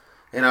school,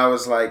 and I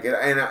was like,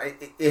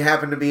 it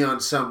happened to be on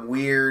some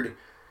weird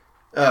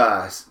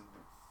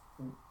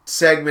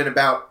segment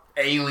about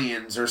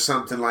aliens or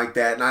something like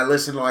that, and I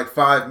listened to like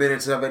 5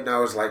 minutes of it, and I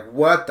was like,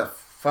 what the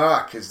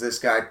fuck is this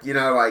guy?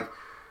 Like,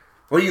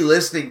 what are you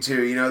listening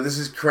to? This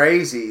is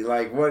crazy.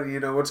 Like, what,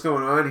 what's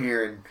going on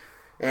here?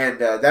 And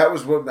that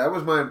was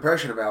my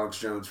impression of Alex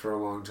Jones for a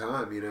long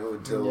time,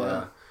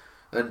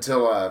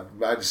 until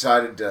I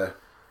decided to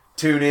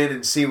tune in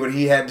and see what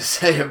he had to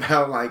say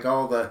about like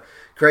all the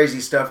crazy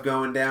stuff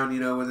going down,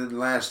 within the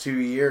last 2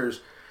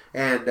 years.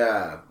 And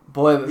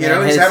boy, he's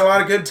had a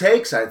lot of good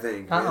takes, I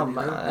think.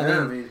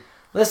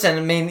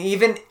 Listen,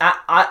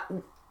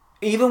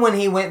 even when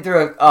he went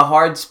through a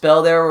hard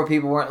spell there where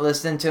people weren't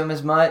listening to him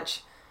as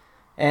much,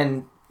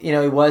 and he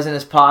wasn't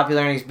as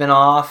popular, and he's been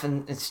off,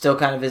 and still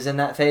kind of is in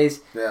that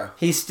phase. Yeah,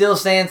 he's still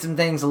saying some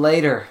things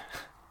later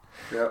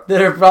yep.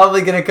 that are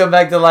probably going to come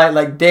back to light.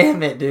 Like,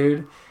 damn it,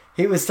 dude,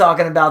 he was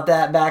talking about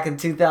that back in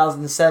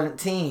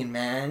 2017,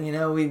 man.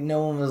 No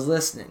one was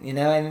listening.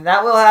 And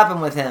that will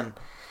happen with him.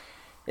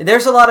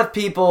 There's a lot of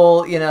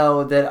people,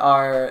 that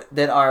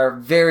are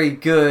very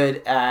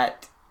good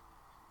at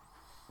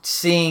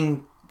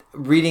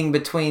reading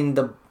between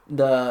the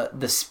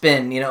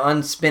spin,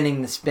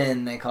 unspinning the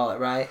spin, they call it,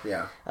 right?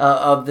 Yeah.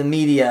 Of the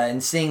media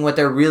and seeing what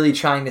they're really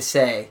trying to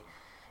say.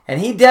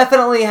 And he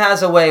definitely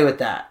has a way with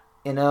that.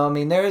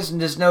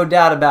 There's no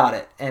doubt about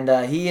it. And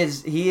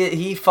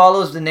he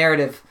follows the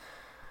narrative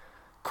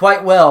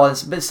quite well.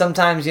 But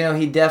sometimes,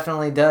 he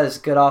definitely does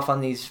get off on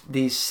these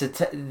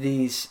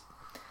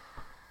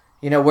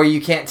where you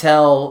can't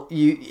tell,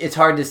 it's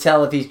hard to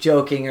tell if he's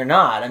joking or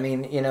not.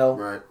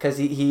 Right. Because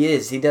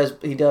he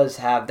does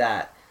have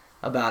that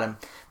about him.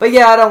 But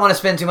yeah, I don't want to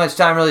spend too much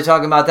time really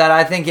talking about that.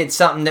 I think it's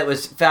something that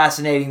was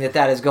fascinating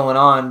that is going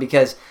on,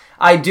 because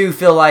I do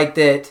feel like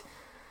that,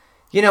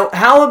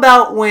 how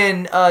about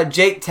when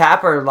Jake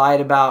Tapper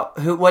lied about,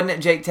 wasn't it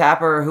Jake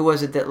Tapper, or who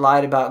was it that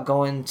lied about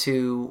going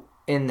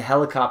in the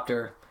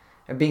helicopter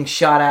and being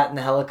shot at in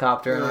the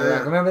helicopter? And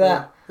Iraq? Remember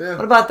that? Yeah.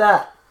 What about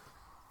that?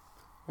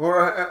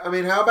 Or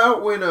how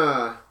about when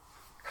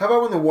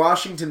the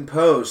Washington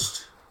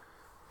Post,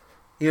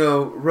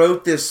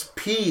 wrote this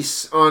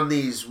piece on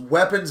these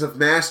weapons of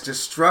mass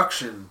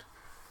destruction,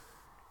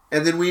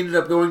 and then we ended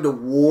up going to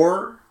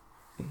war,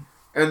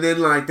 and then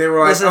like they were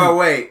like, listen, oh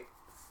wait,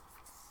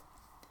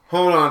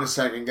 hold on a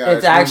second,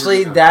 guys.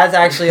 That's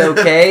actually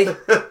okay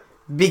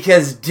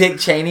because Dick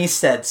Cheney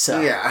said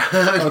so. Yeah.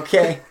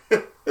 Okay.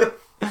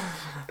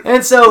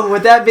 And so,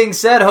 with that being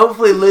said,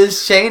 hopefully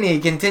Liz Cheney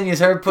continues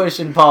her push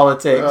in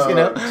politics.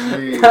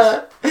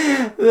 Oh,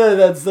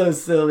 that's so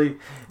silly.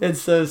 It's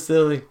so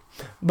silly.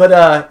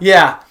 But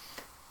yeah,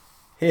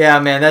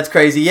 man, that's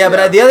crazy. Yeah,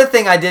 but the other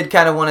thing I did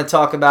kind of want to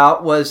talk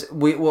about was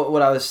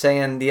what I was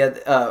saying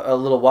a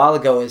little while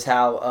ago is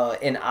how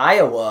in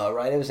Iowa,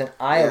 right? It was in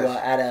Iowa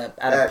at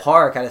a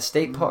park, at a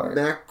state park.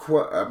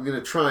 I'm going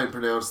to try and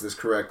pronounce this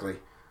correctly.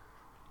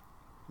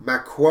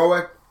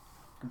 Maquoketa.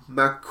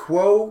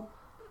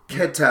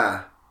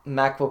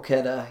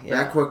 Maquoketa,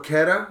 yeah.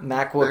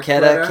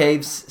 Maquoketa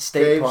Caves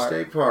State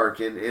Park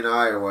in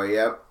Iowa,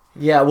 yep.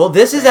 Yeah, well,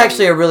 this is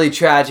actually a really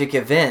tragic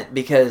event,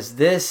 because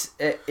this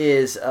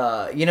is,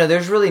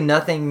 there's really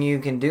nothing you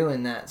can do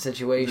in that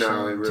situation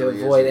to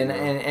avoid.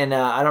 And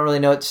I don't really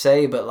know what to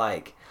say, but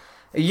like,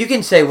 you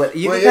can say what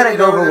you can kind of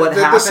go over what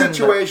happened. The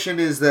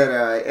situation is that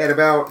at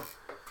about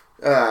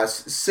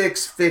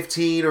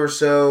 6:15 or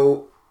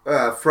so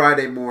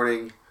Friday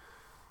morning,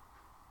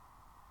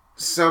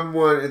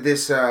 someone I'm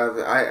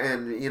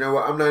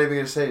not even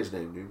gonna say his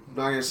name, dude. I'm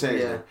not gonna say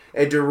his name.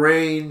 A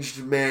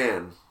deranged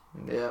man.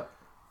 Yeah.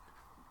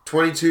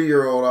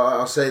 22-year-old.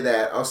 I'll say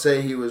that. I'll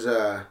say he was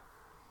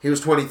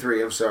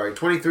 23. I'm sorry.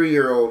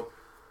 23-year-old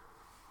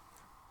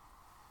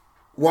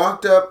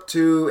walked up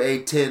to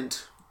a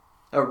tent.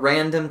 A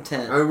random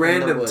tent.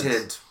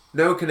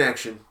 No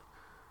connection.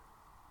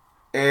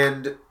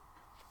 And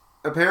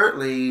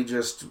apparently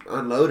just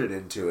unloaded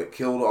into it.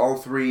 Killed all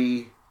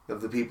 3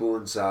 of the people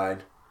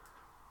inside.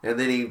 And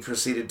then he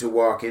proceeded to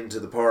walk into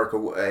the park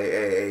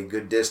a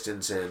good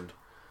distance and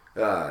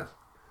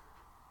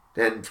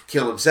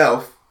kill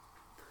himself.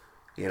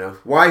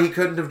 Why he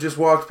couldn't have just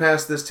walked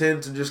past this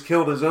tent and just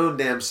killed his own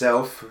damn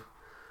self,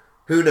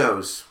 who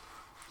knows?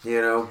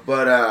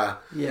 But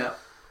yeah.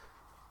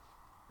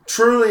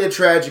 Truly a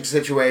tragic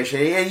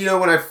situation. And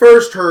when I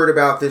first heard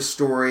about this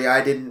story,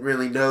 I didn't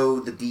really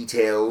know the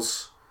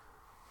details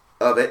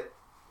of it.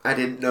 I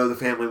didn't know the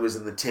family was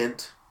in the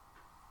tent.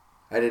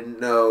 I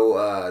didn't know,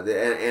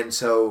 and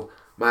so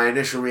my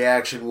initial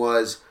reaction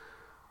was,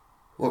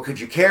 well, could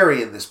you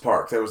carry in this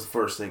park? That was the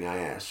first thing I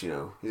asked,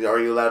 Are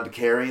you allowed to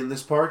carry in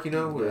this park,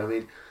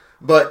 Yeah.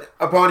 But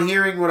upon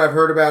hearing what I've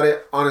heard about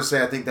it, honestly,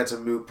 I think that's a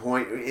moot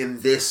point in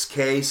this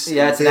case.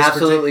 Yeah, it's an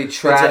absolutely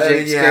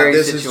tragic,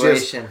 scary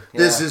situation.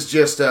 This was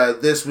just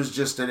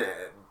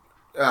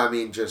I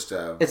mean, just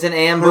it's an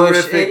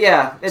ambush.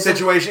 It's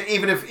situation.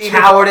 Even if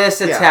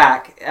cowardice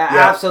attack.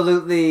 Yeah.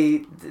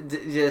 Absolutely,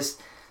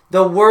 just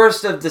the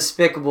worst of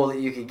despicable that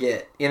you could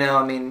get. You know,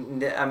 I mean,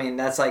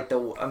 that's like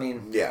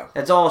yeah,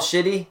 it's all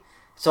shitty.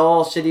 It's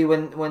all shitty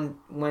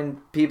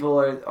when people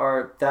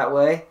are that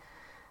way.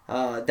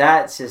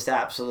 That's just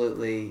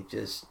absolutely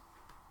just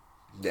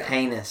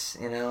heinous.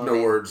 You know,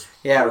 no words.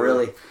 Yeah,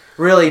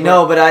 really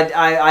no. But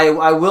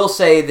I will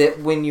say that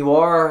when you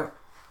are,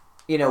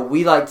 you know,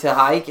 we like to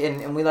hike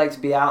and we like to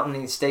be out in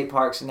these state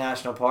parks and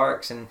national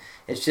parks, and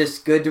it's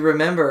just good to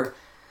remember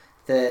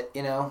that,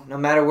 you know, no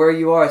matter where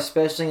you are,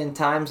 especially in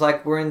times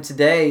like we're in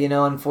today, you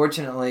know,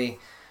 unfortunately,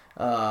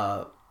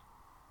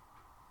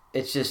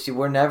 it's just you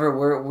never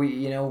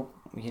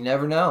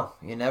know.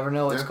 You never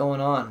know what's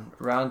going on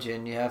around you,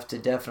 and you have to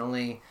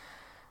definitely,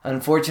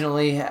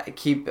 unfortunately,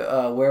 keep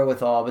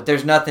wherewithal. But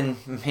there's nothing.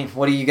 I mean,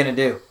 what are you gonna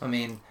do? I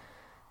mean,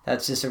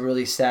 that's just a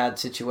really sad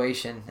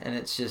situation, and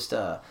it's just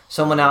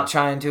someone out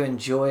trying to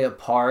enjoy a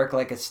park,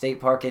 like a state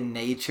park in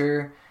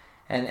nature,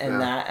 and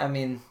that. I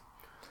mean,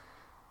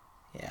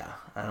 yeah,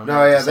 I don't know.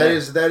 No, yeah, that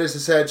is a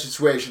sad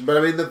situation. But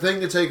I mean, the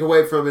thing to take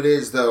away from it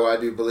is, though, I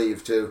do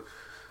believe too.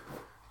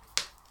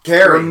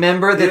 Carrie,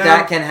 remember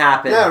that can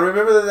happen. Yeah,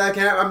 remember that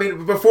can happen. I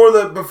mean,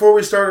 before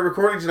we started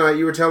recording tonight,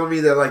 you were telling me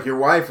that like your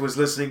wife was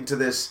listening to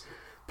this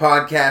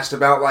podcast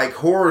about like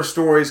horror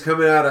stories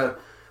coming out of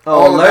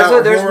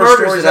there's horror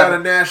stories out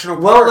of national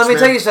parks. Well, let me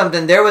tell you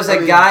something. There was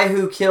a guy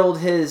who killed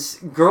his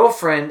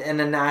girlfriend in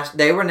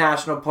they were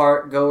national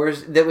park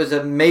goers. That was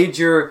a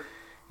major,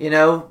 you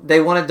know, they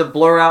wanted to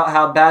blur out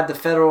how bad the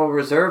Federal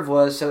Reserve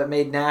was, so it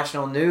made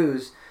national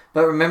news.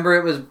 But remember,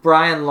 it was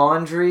Brian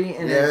Laundrie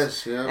and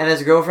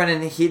his girlfriend,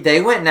 and they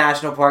went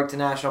national park to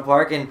national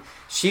park, and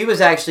she was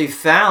actually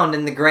found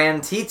in the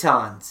Grand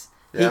Tetons.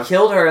 Yeah. He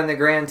killed her in the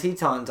Grand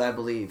Tetons, I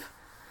believe,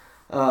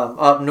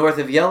 up north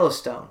of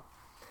Yellowstone.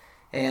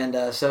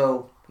 And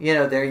so, you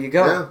know, there you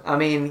go. Yeah. I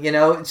mean, you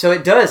know, so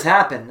it does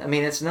happen. I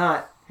mean, it's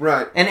not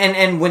right.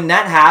 And when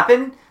that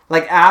happened,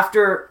 like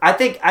after, I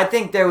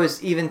think there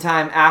was even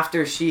time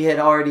after she had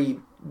already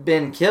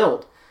been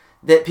killed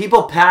that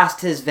people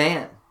passed his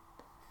van.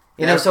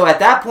 You know, so at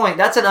that point,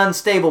 that's an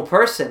unstable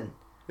person.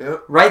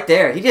 Yep. Right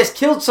there. He just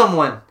killed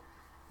someone.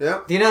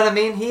 Yep. Do you know what I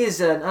mean? He's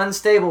an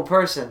unstable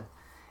person.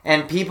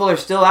 And people are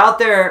still out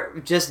there,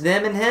 just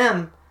them and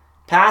him,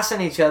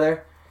 passing each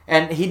other.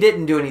 And he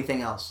didn't do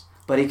anything else.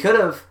 But he could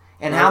have.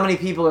 And how many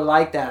people are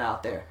like that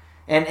out there?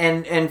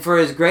 And for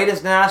as great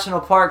as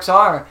national parks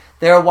are,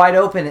 they're wide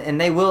open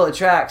and they will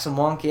attract some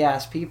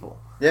wonky-ass people.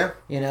 Yeah.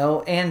 You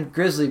know, and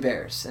grizzly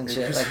bears and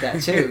shit like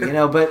that too. You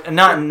know, but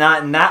not in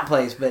that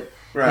place, but,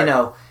 you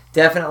know,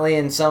 definitely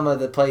in some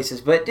of the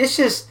places. But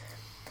it's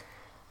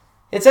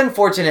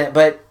unfortunate,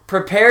 but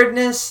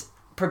preparedness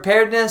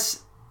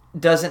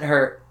doesn't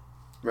hurt.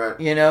 Right.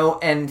 You know,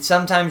 and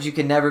sometimes you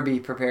can never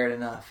be prepared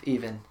enough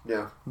even.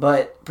 Yeah.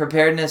 But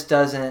preparedness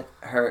doesn't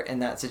hurt in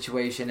that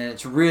situation, and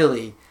it's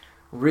really,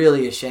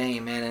 really a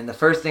shame, man. And the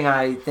first thing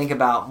I think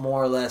about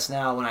more or less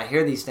now when I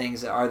hear these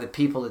things are the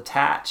people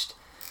attached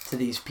to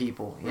these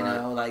people. You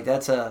know, like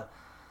that's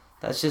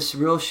just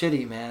real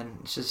shitty, man.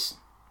 It's just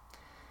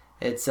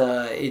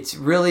it's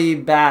really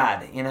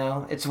bad, you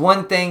know. It's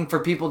one thing for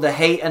people to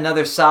hate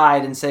another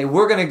side and say,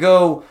 we're going to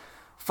go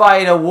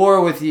fight a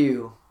war with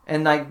you.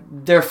 And, like,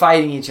 they're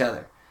fighting each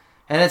other.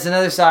 And it's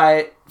another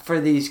side for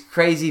these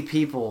crazy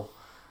people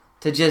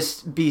to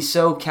just be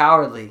so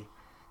cowardly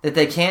that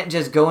they can't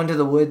just go into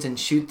the woods and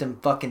shoot them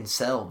fucking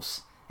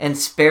selves and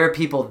spare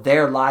people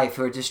their life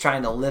who are just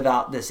trying to live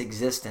out this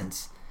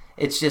existence.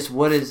 It's just,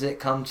 what does it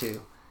come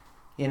to?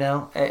 You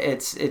know,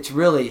 it's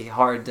really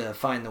hard to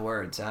find the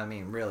words. I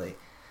mean, really.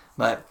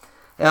 But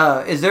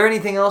is there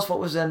anything else? What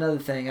was another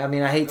thing? I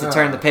mean, I hate to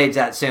turn the page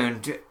that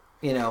soon.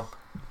 You know,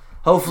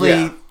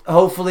 hopefully,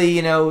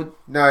 you know.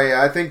 No,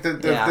 yeah, I think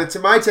that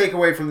my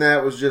takeaway from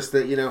that was just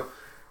that, you know,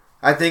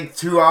 I think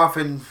too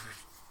often,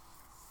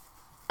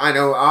 I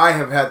know I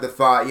have had the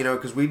thought, you know,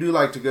 because we do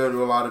like to go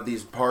to a lot of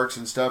these parks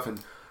and stuff, and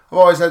I've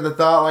always had the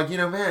thought, like, you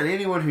know, man,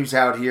 anyone who's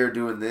out here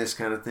doing this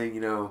kind of thing,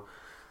 you know,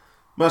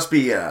 must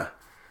be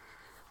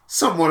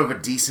somewhat of a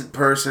decent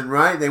person,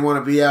 right? They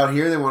want to be out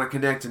here. They want to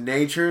connect to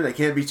nature. They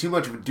can't be too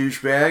much of a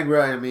douchebag,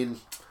 right? I mean,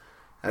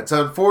 that's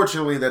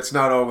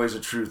not always a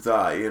true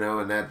thought, you know.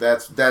 And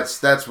that's what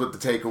the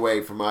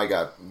takeaway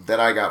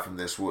I got from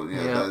this, you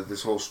know,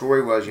 this whole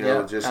story was, you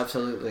know, just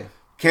absolutely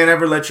can't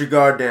ever let your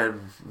guard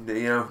down,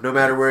 you know, no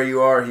matter where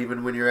you are,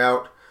 even when you're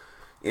out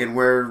in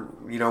where,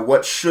 you know,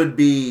 what should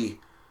be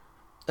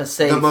a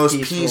safe, the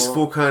most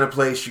peaceful kind of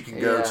place you can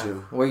go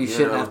to. Where you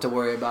shouldn't have to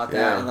worry about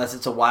that unless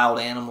it's a wild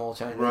animal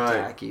trying to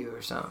attack you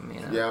or something,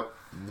 you know. Yep.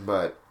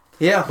 But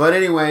yeah. But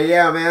anyway,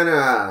 yeah, man,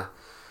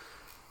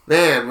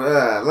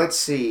 let's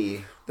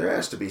see. There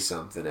has to be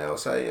something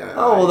else.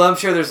 Well, I'm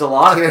sure there's a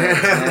lot of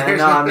things, man.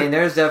 No, I mean,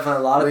 there's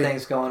definitely a lot of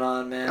things going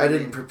on, man. I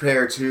didn't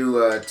prepare too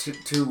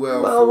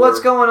well. Well, what's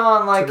going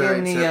on, like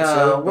in the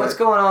episode, what's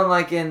going on,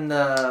 like in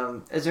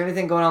the? Is there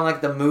anything going on,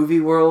 like the movie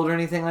world or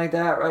anything like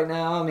that right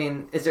now? I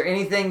mean, is there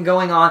anything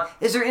going on?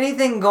 Is there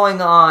anything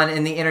going on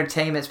in the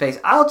entertainment space?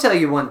 I'll tell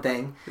you one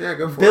thing. Yeah,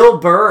 go for it. Bill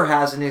Burr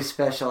has a new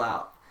special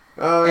out.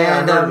 Oh yeah,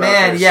 and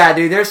man, yeah,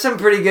 dude, there's some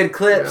pretty good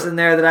clips in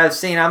there that I've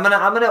seen. I'm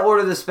gonna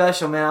order the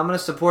special, man. I'm gonna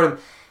support him,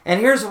 and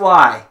here's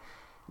why.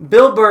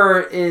 Bill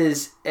Burr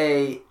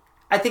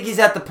I think he's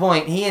at the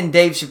point. He and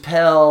Dave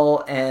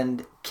Chappelle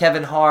and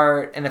Kevin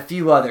Hart and a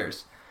few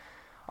others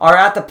are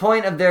at the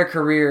point of their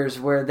careers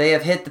where they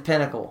have hit the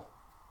pinnacle.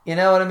 You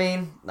know what I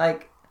mean?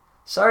 Like,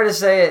 sorry to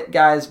say it,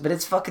 guys, but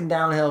it's fucking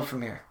downhill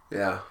from here.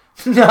 Yeah.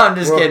 No, I'm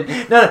just kidding.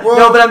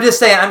 No, but I'm just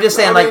saying.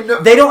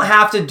 They don't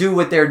have to do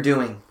what they're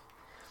doing.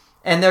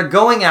 And they're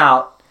going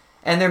out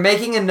and they're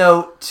making a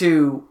note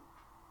to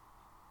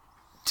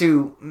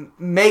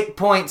make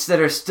points that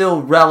are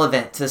still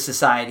relevant to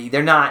society.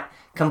 They're not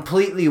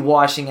completely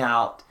washing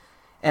out.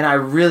 And I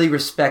really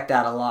respect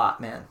that a lot,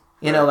 man.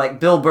 You know, like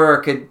Bill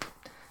Burr could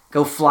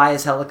go fly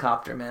his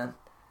helicopter, man.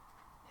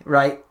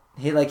 Right?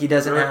 He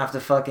doesn't have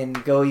to fucking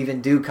go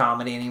even do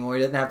comedy anymore.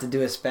 He doesn't have to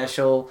do a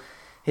special.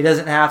 He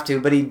doesn't have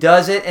to, but he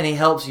does it and he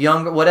helps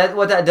younger. What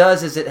that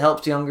does is it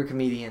helps younger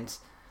comedians.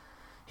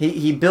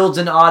 He builds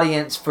an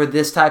audience for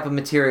this type of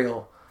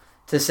material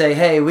to say,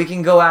 hey, we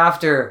can go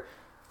after,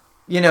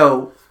 we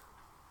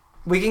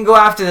can go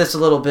after this a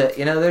little bit.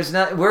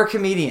 We're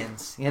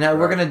comedians. We're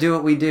going to do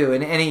what we do.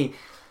 And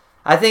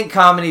I think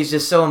comedy is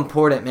just so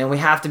important, man. We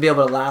have to be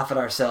able to laugh at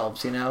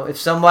ourselves, If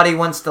somebody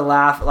wants to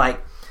laugh,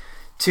 like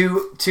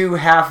two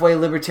halfway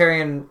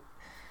libertarian,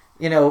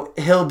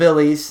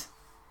 hillbillies,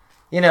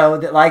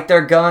 that like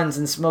their guns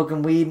and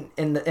smoking weed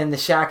in the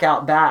shack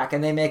out back,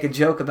 and they make a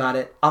joke about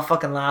it, I'll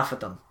fucking laugh at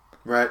them.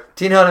 Right.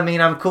 Do you know what I mean?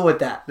 I'm cool with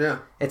that. Yeah.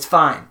 It's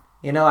fine.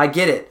 I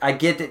get it. I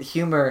get that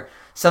humor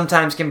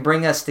sometimes can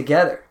bring us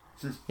together.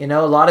 A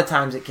lot of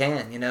times it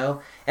can,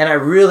 And I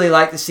really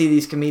like to see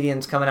these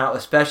comedians coming out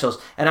with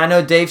specials. And I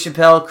know Dave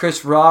Chappelle,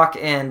 Chris Rock,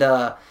 and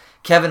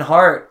Kevin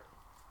Hart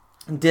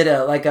did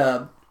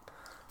a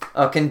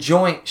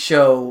conjoint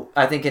show,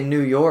 I think, in New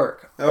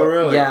York. Oh,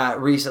 really? Yeah,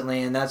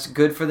 recently, and that's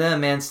good for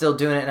them, man. Still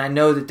doing it, and I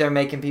know that they're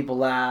making people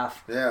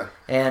laugh. Yeah,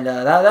 and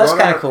that's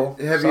kind of cool.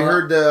 Have you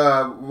heard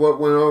what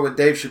went on with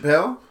Dave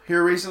Chappelle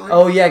here recently?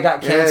 Oh yeah,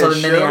 got canceled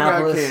in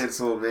Minneapolis. Got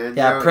canceled, man.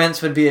 Yeah,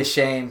 Prince would be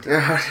ashamed.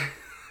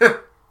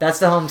 That's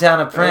the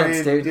hometown of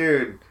Prince,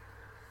 dude.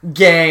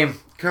 Game.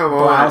 Come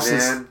on,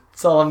 man.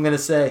 That's all I'm gonna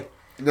say.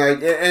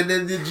 Like, and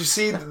then did you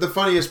see the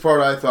funniest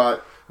part? I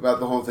thought about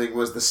the whole thing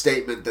was the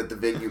statement that the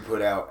venue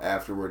put out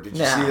afterward. Did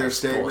you see their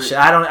statement? Bullshit.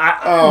 My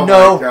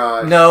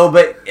God. No,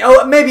 but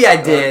maybe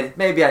I did.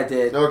 Maybe I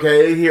did.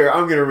 Okay, here,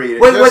 I'm gonna read it.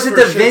 Was it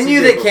the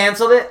venue that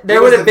canceled it?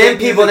 There would have been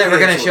people that were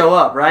gonna show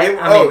up, right?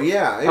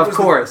 Of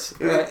course.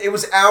 It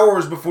was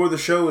hours before the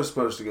show was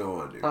supposed to go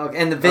on, dude.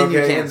 And the venue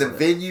canceled it. And the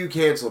venue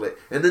canceled it.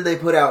 And then they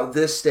put out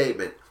this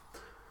statement: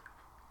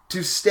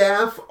 to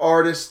staff,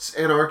 artists,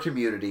 and our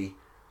community,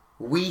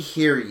 we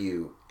hear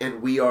you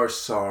and we are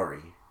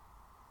sorry.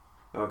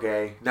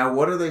 Okay, now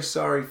what are they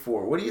sorry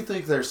for? What do you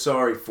think they're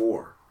sorry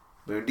for?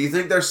 I mean, do you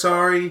think they're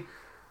sorry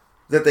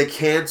that they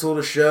canceled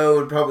a show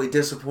and probably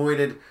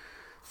disappointed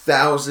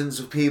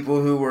thousands of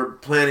people who were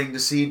planning to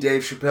see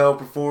Dave Chappelle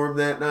perform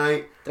that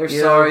night? They're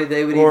sorry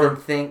they would even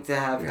think to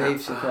have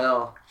Dave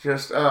Chappelle.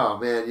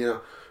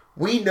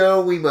 We know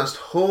we must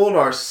hold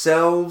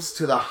ourselves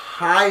to the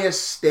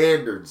highest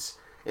standards,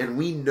 and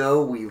we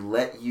know we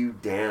let you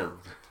down.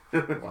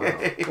 Wow.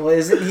 Well,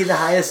 isn't he the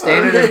highest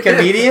standard of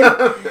comedian?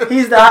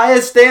 He's the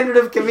highest standard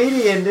of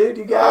comedian, dude.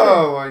 You got it.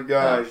 Oh my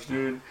gosh,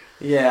 dude.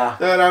 Yeah.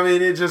 And I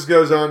mean, it just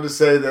goes on to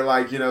say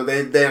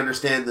that, they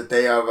understand that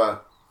they have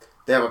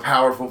a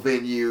powerful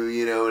venue,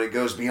 and it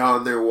goes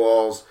beyond their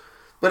walls.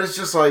 But it's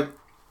just like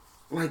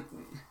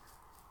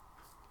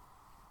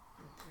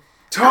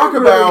talk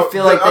about.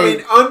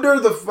 Under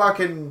the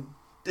fucking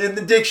in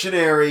the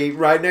dictionary,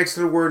 right next to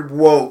the word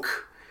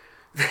woke.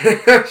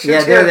 They're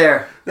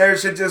there. There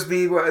should just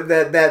be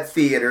that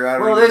theater.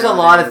 There's a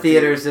lot of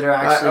theaters that are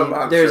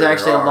actually. There's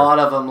actually a lot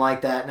of them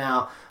like that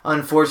now,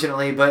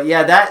 unfortunately. But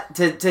yeah, that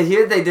to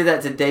hear they did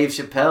that to Dave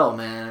Chappelle,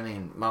 man. I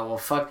mean, well,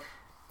 fuck.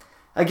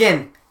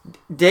 Again,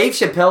 Dave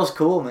Chappelle's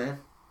cool, man.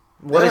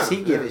 What does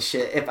he give a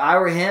shit? If I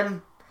were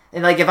him,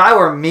 and if I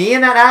were me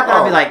and that happened,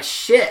 I'd be like,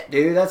 shit,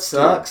 dude, that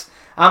sucks. Dude.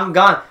 I'm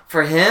gone.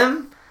 For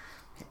him.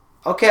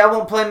 Okay, I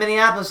won't play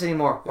Minneapolis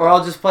anymore, or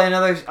I'll just play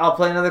another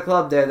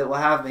club there that will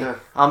have me. Yeah.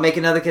 I'll make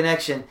another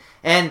connection,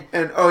 and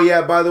oh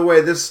yeah, by the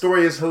way, this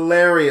story is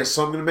hilarious,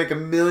 so I'm gonna make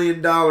 $1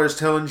 million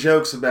telling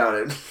jokes about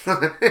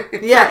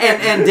it. Yeah,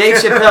 and Dave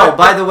Chappelle,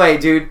 by the way,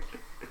 dude,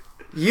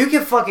 you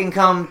can fucking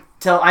come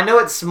tell. I know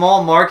it's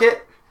small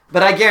market,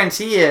 but I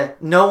guarantee you,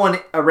 no one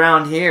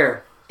around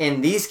here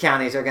in these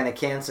counties are gonna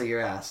cancel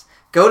your ass.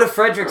 Go to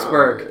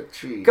Fredericksburg.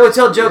 Oh, go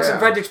tell jokes in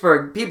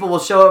Fredericksburg. People will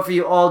show up for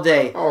you all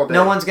day. All day.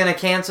 No one's going to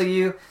cancel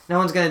you. No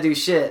one's going to do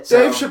shit. So.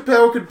 Dave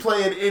Chappelle could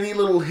play in any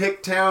little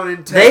hick town in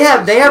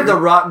Texas. They have the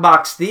Rock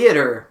Box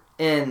Theater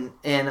in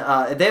they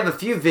have a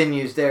few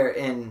venues there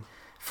in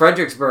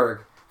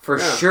Fredericksburg. For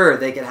sure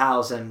they could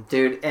house him,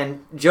 dude.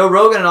 And Joe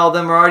Rogan and all of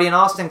them are already in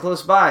Austin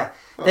close by.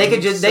 They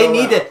could just they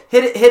need to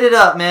hit it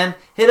up, man.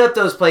 Hit up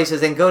those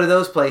places and go to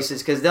those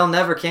places because they'll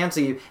never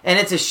cancel you. And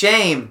it's a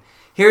shame.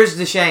 Here's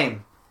the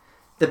shame.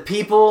 The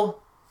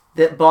people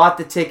that bought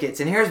the tickets,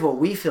 and here's what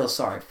we feel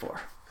sorry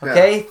for.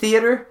 Okay,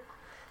 theater?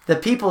 The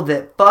people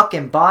that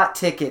fucking bought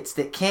tickets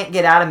that can't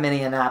get out of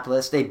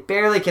Minneapolis, they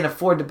barely can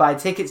afford to buy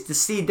tickets to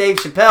see Dave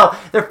Chappelle.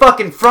 They're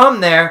fucking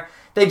from there.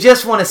 They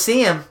just want to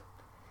see him.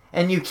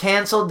 And you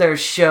canceled their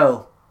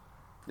show.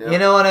 Yep. You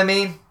know what I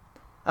mean?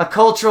 A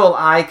cultural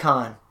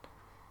icon.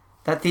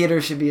 That theater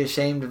should be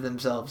ashamed of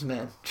themselves,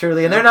 man.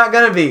 Truly. And they're not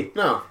going to be.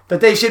 No. But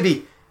they should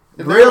be.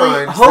 In really,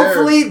 minds,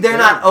 hopefully they're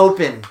not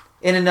open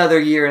in another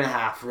year and a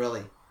half,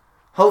 really.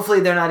 Hopefully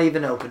they're not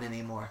even open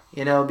anymore.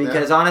 You know,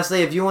 because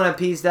honestly, if you want to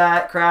appease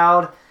that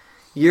crowd,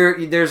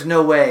 there's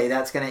no way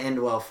that's going to end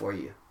well for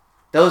you.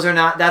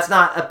 That's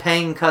not a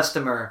paying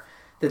customer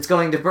that's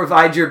going to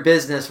provide your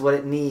business what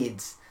it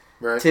needs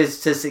to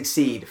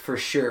succeed, for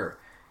sure.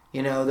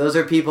 You know, those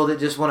are people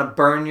that just want to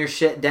burn your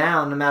shit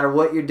down no matter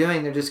what you're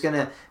doing. They're just going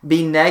to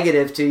be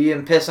negative to you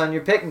and piss on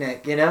your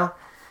picnic, you know?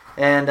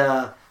 And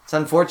it's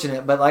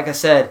unfortunate, but like I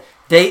said,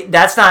 they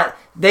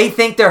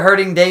think they're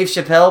hurting Dave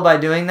Chappelle by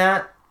doing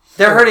that.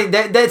 They're hurting.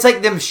 It's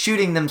like them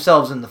shooting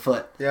themselves in the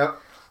foot. Yeah.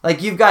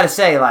 Like, you've got to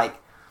say, like,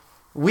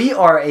 we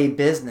are a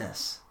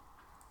business.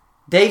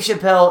 Dave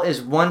Chappelle is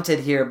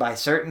wanted here by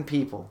certain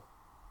people.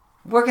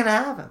 We're going to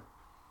have him.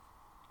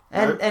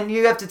 And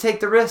you have to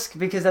take the risk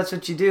because that's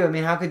what you do. I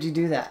mean, how could you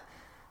do that?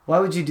 Why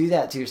would you do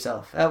that to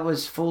yourself? That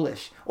was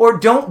foolish. Or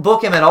don't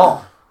book him at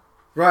all.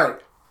 Right.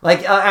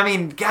 Like, I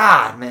mean,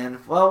 God,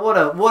 man. Well,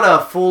 what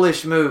a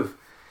foolish move.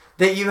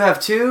 That you have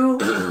two...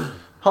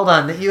 Hold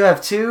on. That you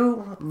have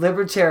two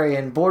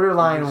libertarian,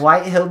 borderline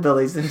white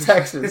hillbillies in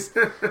Texas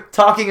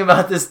talking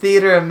about this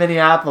theater in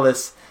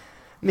Minneapolis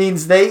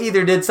means they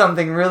either did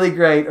something really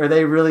great or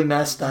they really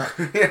messed up.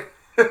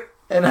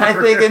 And I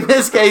think in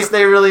this case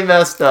they really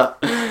messed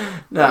up.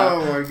 No.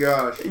 Oh my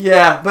gosh.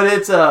 Yeah, but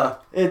it's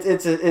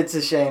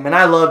a shame. And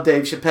I love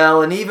Dave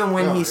Chappelle, and even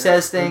when he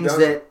says things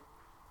that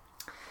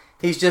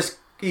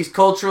he's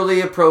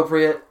culturally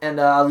appropriate, and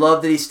I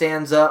love that he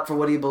stands up for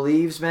what he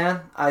believes,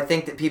 man. I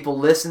think that people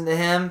listen to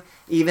him,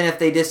 even if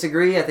they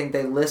disagree. I think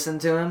they listen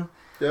to him.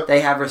 Yep. They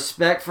have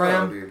respect for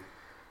him. Dude.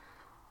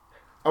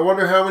 I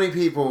wonder how many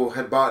people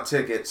had bought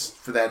tickets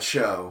for that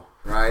show,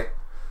 right?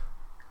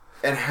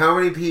 And how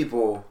many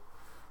people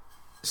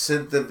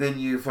sent the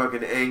venue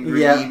fucking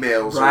angry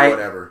emails or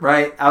whatever.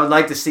 Right. I would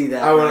like to see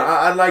that.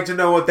 I'd like to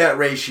know what that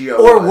ratio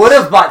or was. Would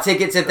have bought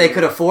tickets if they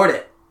could afford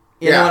it.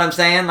 You know what I'm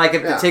saying? Like,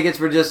 if the tickets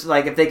were just,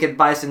 like, if they could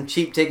buy some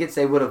cheap tickets,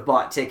 they would have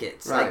bought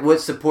tickets. Right. Like, would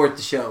support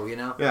the show, you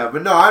know? Yeah,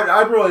 but no,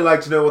 I'd really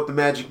like to know what the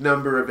magic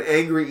number of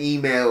angry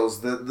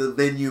emails the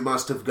venue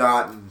must have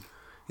gotten,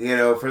 you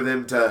know, for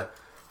them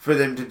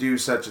to do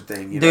such a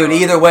thing. Dude,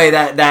 either way,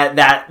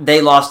 that they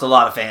lost a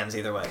lot of fans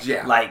either way.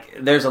 Yeah.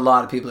 Like, there's a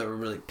lot of people that were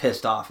really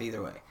pissed off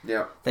either way.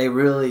 Yeah. They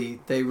really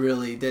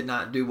did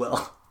not do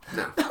well.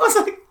 No. I was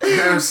like,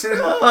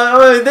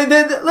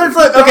 let's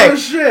look. Okay,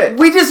 shit.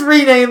 We just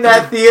renamed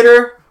that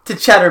theater to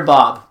Cheddar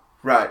Bob.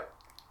 Right.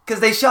 Because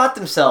they shot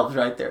themselves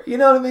right there. You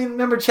know what I mean?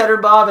 Remember Cheddar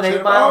Bob and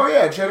 8 Mile? Oh,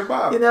 yeah, Cheddar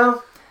Bob. You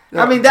know?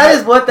 Yeah. I mean, that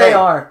is what they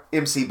are.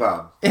 MC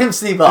Bob.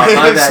 MC Bob.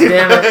 My bad.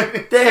 Damn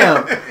it.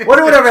 Damn.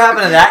 Whatever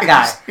happened to that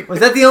guy? Was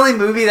that the only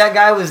movie that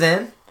guy was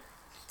in?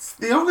 It's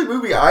the only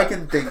movie I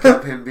can think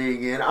of him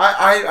being in.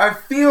 I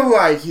feel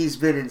like he's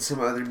been in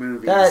some other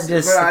movies.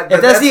 If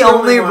that's the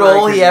only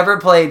role he ever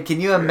played, can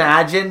you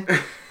imagine?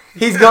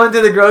 He's going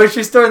to the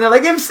grocery store and they're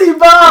like, MC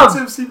Bob!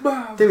 It's MC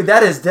Bob. Dude,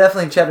 that is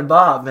definitely Cheddar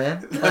Bob,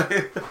 man.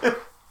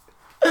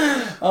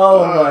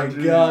 Oh my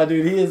god,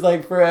 dude. He is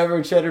like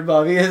forever Cheddar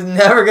Bob. He is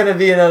never going to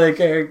be another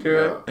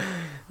character. Right?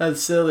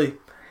 That's silly.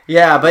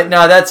 Yeah, but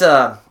no, that's...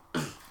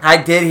 I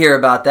did hear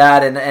about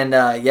that, and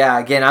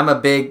again, I'm a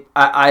big...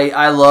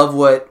 I love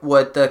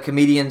what the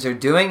comedians are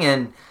doing,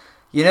 and,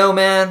 you know,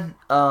 man,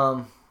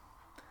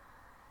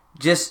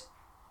 just...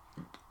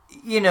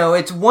 You know,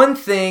 it's one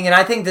thing, and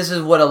I think this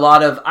is what a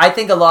lot of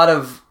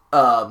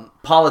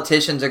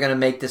politicians are going to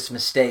make this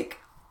mistake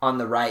on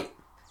the right.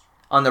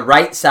 On the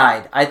right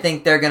side, I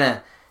think they're going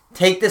to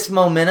take this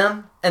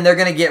momentum, and they're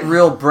going to get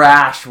real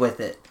brash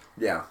with it.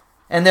 Yeah.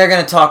 And they're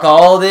going to talk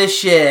all this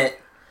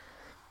shit,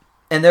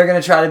 and they're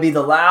going to try to be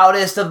the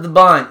loudest of the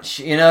bunch,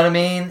 you know what I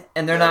mean?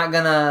 And they're not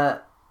going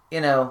to,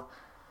 you know,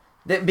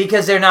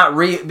 because they're not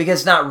real, because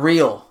it's not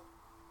real.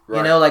 Right.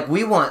 You know, like,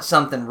 we want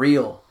something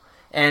real.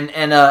 And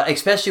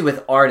especially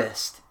with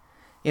artists,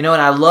 you know,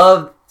 and I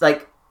love,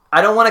 like,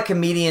 I don't want a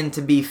comedian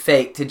to be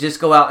fake, to just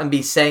go out and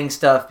be saying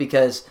stuff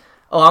because,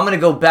 I'm going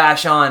to go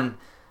bash on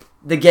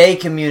the gay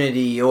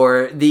community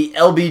or the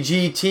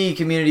LBGT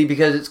community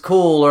because it's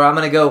cool, or I'm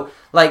going to go,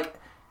 like,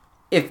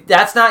 if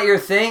that's not your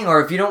thing,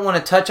 or if you don't want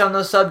to touch on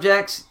those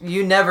subjects,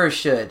 you never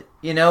should.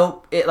 You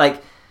know,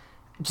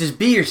 just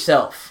be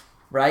yourself,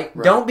 right?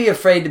 Don't be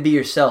afraid to be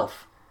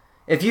yourself.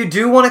 If you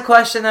do want to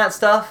question that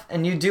stuff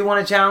and you do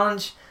want to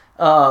challenge,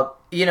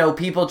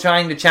 people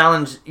trying to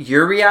challenge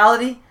your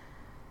reality,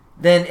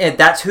 then if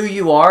that's who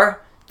you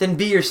are, then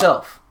be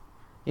yourself.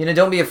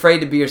 Don't be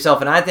afraid to be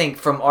yourself. And I think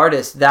from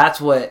artists, that's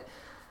what,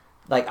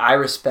 I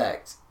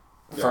respect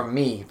from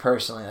me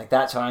personally.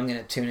 That's what I'm going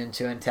to tune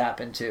into and tap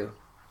into.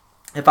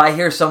 If I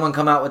hear someone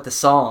come out with a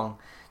song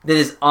that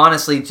is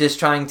honestly just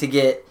trying to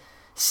get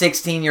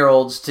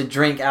 16-year-olds to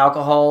drink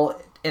alcohol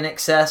in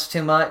excess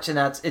too much, and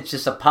it's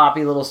just a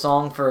poppy little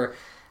song for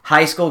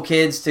high school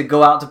kids to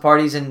go out to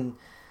parties and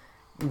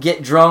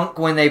get drunk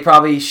when they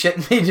probably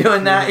shouldn't be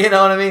doing that, you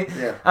know what I mean?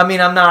 Yeah. I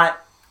mean, I'm not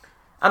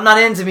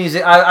into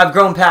music. I've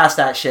grown past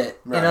that shit.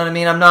 Right. You know what I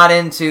mean? I'm not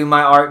into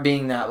my art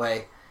being that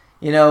way.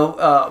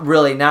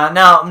 Really.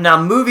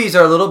 Now movies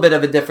are a little bit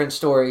of a different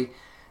story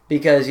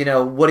because,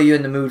 what are you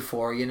in the mood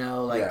for?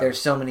 There's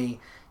so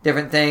many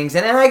different things.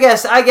 And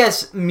I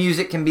guess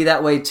music can be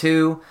that way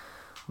too.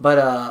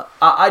 But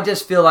I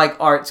just feel like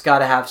art's got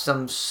to have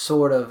some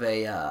sort of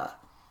a,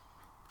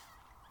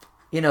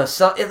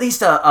 at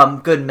least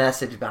a good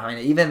message behind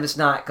it. Even if it's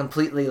not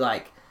completely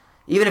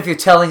even if you're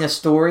telling a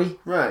story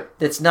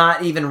that's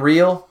not even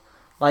real,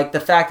 the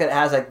fact that it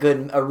has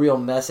a real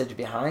message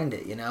behind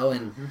it,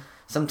 and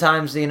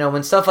sometimes,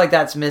 when stuff like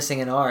that's missing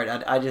in art,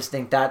 I just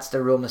think that's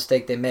the real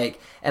mistake they make.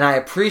 And I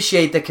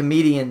appreciate the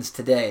comedians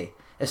today,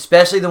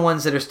 especially the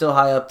ones that are still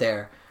high up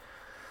there,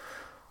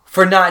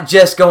 for not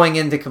just going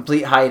into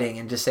complete hiding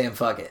and just saying,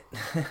 fuck it.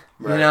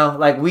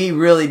 We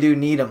really do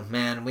need them,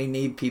 man. We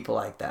need people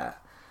like that.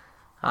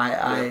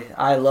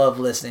 I love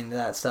listening to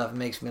that stuff. It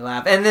makes me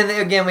laugh. And then,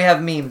 again, we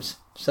have memes.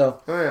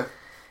 So,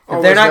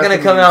 if they're not going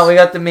to come out, we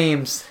got the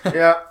memes.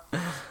 Yeah.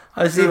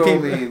 I see people.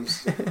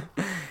 Memes.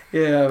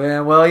 Yeah,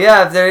 man. Well,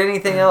 yeah, if there's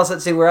anything else,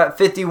 let's see. We're at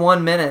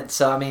 51 minutes.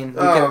 So, I mean.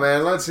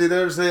 Man. Let's see.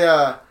 There's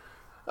the,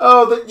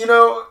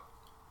 I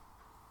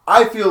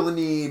feel the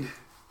need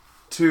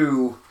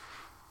to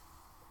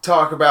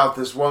talk about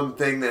this one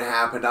thing that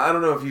happened. I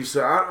don't know if you've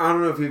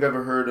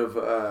ever heard of.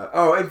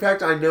 In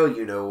fact, I know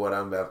you know what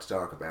I'm about to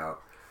talk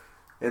about,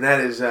 and that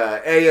is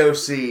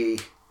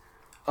AOC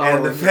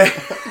and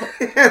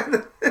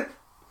the.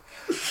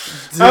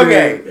 Dude,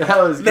 okay,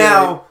 that was good.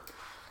 Now.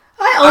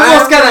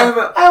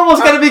 I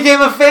almost kind of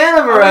became a fan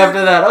of her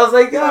after that. I was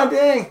like, God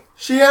dang.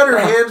 She had her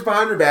hands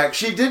behind her back.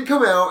 She did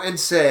come out and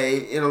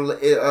say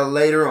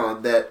later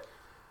on that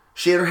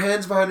she had her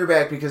hands behind her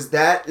back because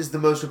that is the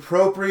most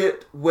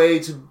appropriate way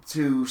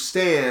to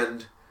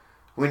stand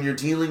when you're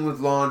dealing with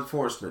law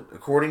enforcement,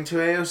 according to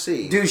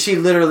AOC. Dude, she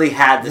literally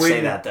had to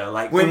say that, though.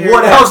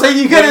 What else are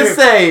you going to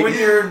say? When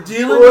you're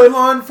dealing with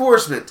law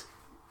enforcement,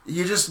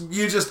 you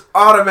just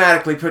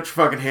automatically put your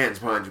fucking hands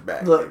behind your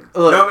back. Look.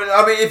 No,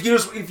 I mean, if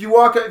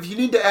you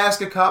need to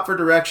ask a cop for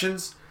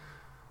directions,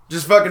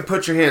 just fucking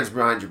put your hands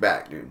behind your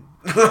back, dude.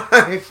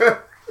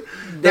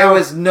 There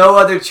was no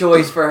other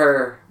choice for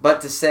her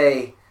but to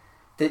say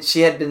that she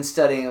had been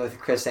studying with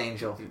Chris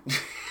Angel.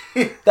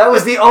 That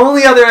was the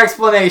only other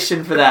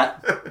explanation for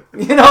that.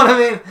 You know what I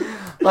mean?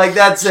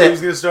 That's it. She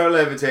was going to start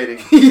levitating.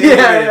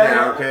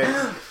 Yeah. Okay.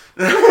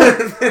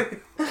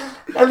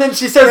 And then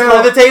she starts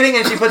levitating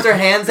and she puts her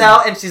hands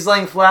out and she's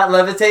laying flat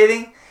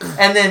levitating.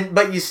 And then,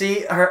 but you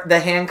see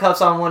the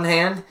handcuffs on one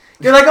hand.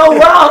 You're like, oh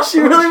wow, she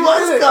really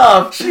was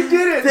cuffed. She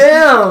did it.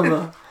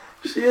 Damn.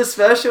 She is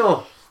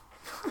special.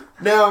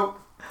 Now,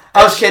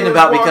 I was kidding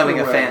about becoming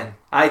a fan.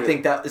 I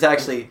think that is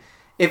actually,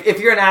 if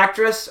you're an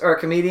actress or a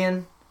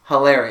comedian,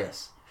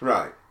 hilarious.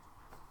 Right.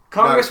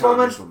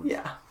 Congresswoman?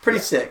 Yeah. Pretty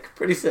sick.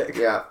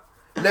 Yeah.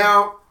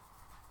 Now,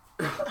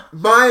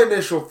 my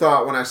initial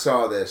thought when I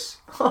saw this,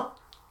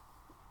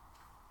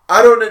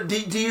 I don't know,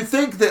 do you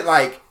think that,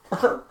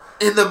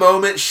 in the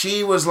moment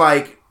she was,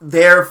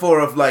 there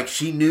for,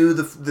 she knew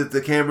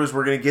the cameras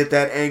were going to get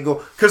that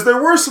angle? Because there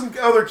were some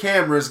other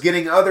cameras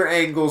getting other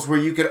angles where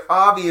you could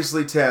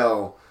obviously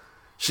tell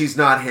she's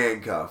not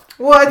handcuffed.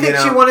 Well, I think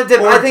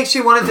she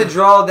wanted to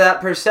draw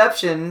that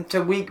perception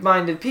to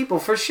weak-minded people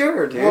for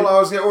sure, dude. Well,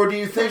 or do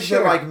you think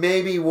that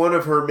maybe one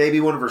of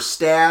her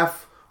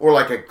staff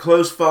or a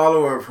close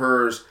follower of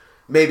hers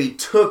maybe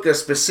took a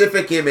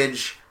specific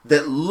image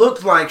that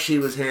looked like she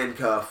was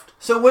handcuffed?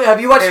 So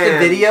have you watched the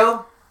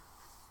video?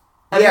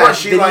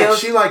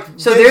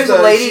 So there's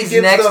ladies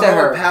next to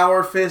her.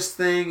 Power fist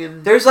thing,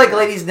 and there's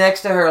ladies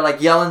next to her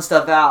yelling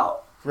stuff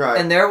out. Right.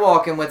 And they're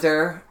walking with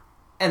her.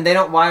 And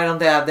why don't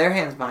they have their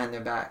hands behind their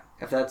back,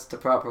 if that's the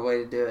proper way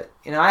to do it?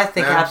 I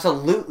think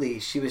absolutely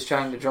she was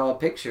trying to draw a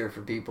picture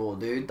for people,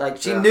 dude.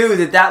 She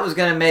knew that was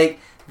going to make,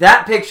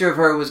 that picture of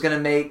her was going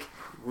to make,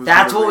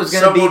 that's what was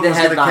going to be the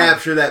headline.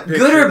 Capture that picture.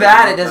 Good or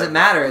bad, it doesn't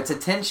matter. It's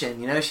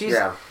attention. She's,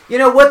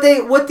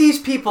 what these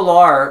people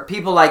are,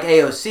 people like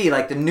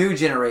AOC, the new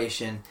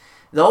generation,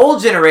 the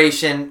old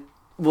generation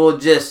will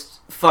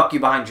just fuck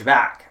you behind your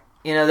back.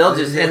 They'll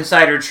just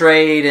insider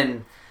trade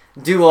and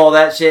do all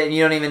that shit, and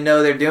you don't even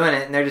know they're doing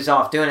it, and they're just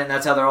off doing it, and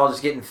that's how they're all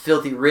just getting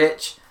filthy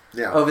rich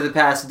over the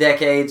past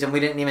decades, and we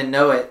didn't even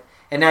know it.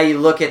 And now you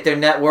look at their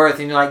net worth,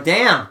 and you're like,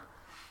 damn,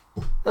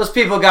 those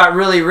people got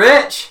really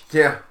rich.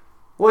 Yeah.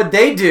 What'd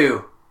they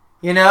do?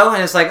 You know?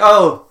 And it's like,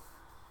 oh,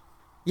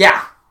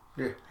 yeah.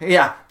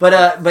 Yeah.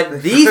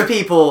 But these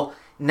people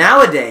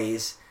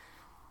nowadays,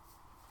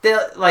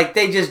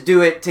 they just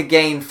do it to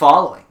gain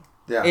following.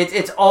 Yeah.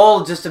 It's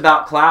all just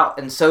about clout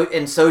and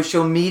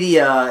social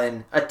media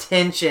and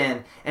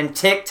attention and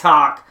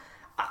TikTok,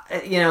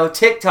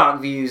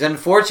 TikTok views.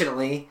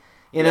 Unfortunately,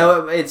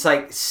 it's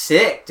like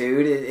sick,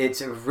 dude.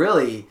 It's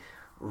really,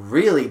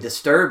 really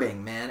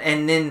disturbing, man.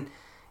 And then,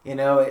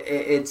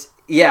 it's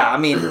I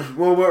mean,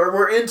 well,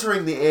 we're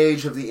entering the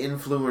age of the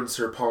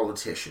influencer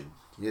politician.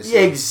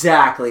 Yeah,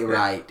 exactly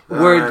right.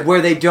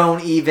 Where they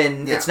don't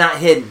even, it's not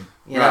hidden.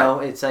 You know,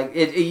 it's like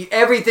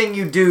everything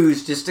you do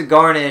is just to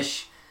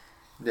garnish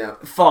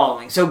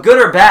following. So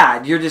good or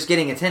bad, you're just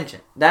getting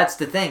attention. That's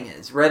the thing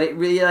is, Reddit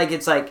really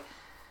it's like,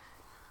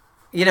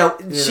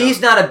 she's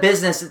not a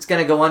business that's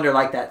going to go under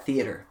like that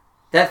theater.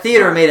 That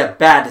theater made a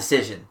bad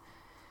decision.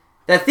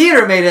 That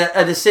theater made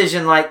a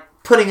decision like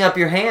putting up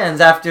your hands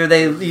after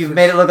you've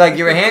made it look like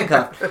you were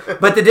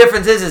handcuffed. But the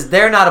difference is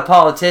they're not a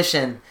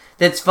politician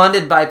that's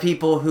funded by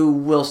people who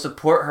will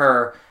support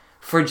her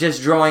for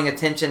just drawing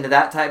attention to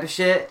that type of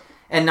shit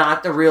and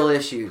not the real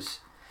issues.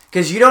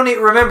 Because you don't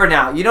even remember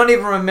now. You don't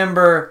even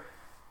remember.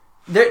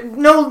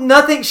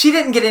 Nothing. She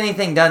didn't get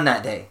anything done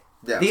that day.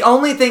 Yeah. The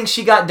only thing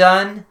she got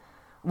done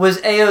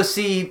was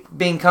AOC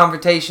being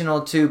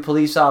confrontational to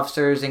police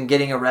officers and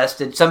getting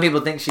arrested. Some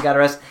people think she got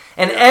arrested.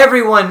 And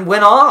everyone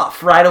went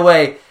off right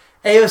away.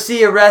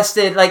 AOC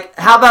arrested. Like,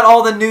 how about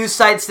all the news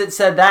sites that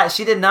said that?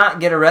 She did not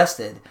get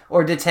arrested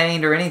or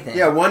detained or anything.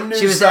 Yeah, one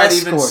news site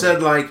even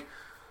said, like,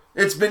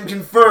 it's been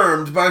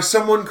confirmed by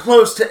someone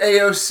close to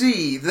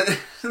AOC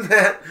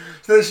that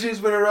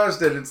she's been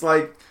arrested. It's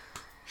like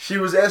she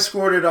was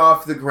escorted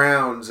off the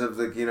grounds of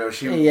the, they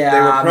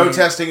were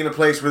protesting in a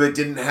place where they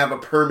didn't have a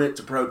permit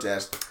to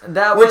protest.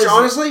 Which,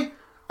 honestly,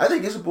 I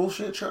think is a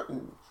bullshit charge.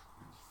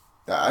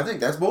 I think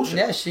that's bullshit.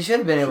 Yeah, she should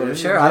have been able to.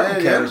 Sure, I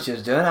don't care what she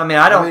was doing. I mean,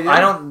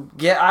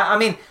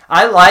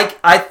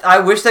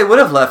 I wish they would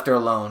have left her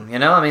alone.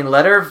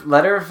 Let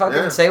her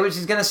fucking say what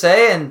she's gonna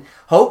say and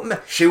hope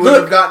she would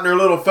have gotten her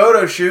little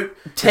photo shoot.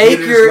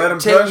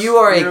 You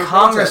are a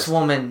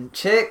congresswoman,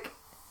 chick.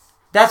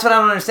 That's what I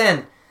don't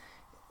understand.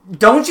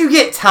 Don't you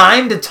get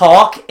time to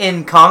talk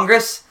in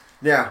Congress?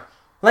 Yeah.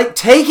 Like,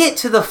 take it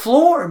to the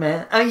floor,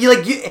 man. I mean,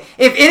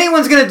 if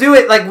anyone's gonna do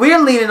it, we're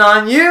leaning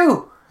on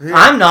you. Yeah.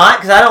 I'm not,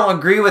 because I don't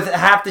agree with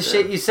half the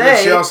shit you say.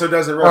 But she also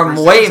doesn't represent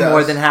or way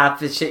more than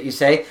half the shit you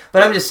say.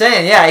 But I'm just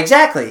saying, yeah,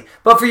 exactly.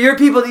 But for your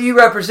people that you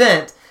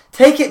represent,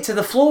 take it to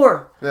the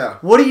floor. Yeah.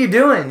 What are you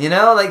doing?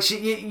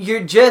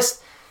 You're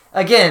just,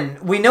 again,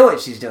 we know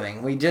what she's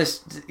doing. We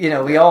just,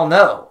 we all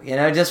know.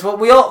 Just what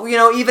we all,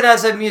 even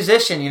as a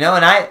musician,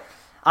 and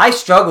I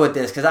struggle with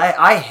this because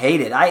I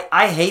hate it.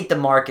 I hate the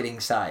marketing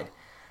side.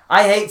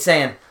 I hate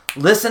saying,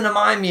 listen to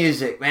my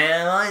music,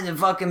 man. I'm the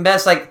fucking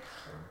best.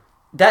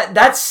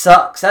 That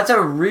sucks. That's a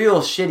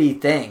real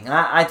shitty thing.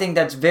 I think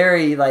that's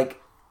very,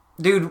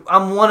 dude,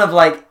 I'm one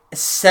of,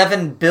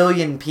 7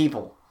 billion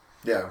people.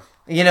 Yeah.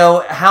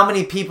 How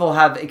many people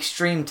have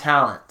extreme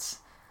talents?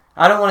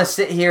 I don't want to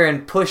sit here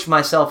and push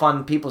myself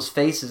on people's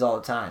faces all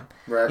the time.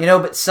 Right.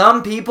 But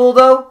some people,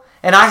 though,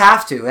 and I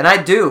have to, and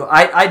I do.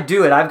 I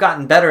do it. I've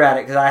gotten better at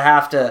it because I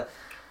have to.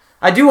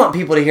 I do want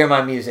people to hear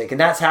my music,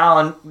 and that's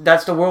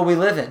the world we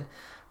live in.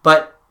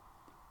 But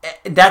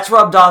that's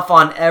rubbed off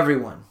on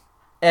everyone.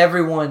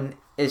 Everyone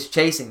is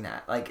chasing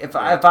that. If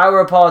I were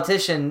a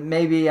politician,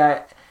 maybe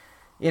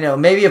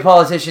maybe a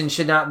politician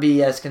should not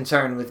be as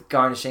concerned with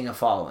garnishing a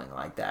following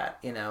like that.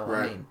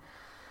 Right.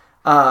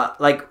 I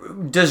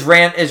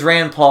mean, is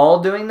Rand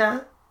Paul doing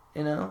that?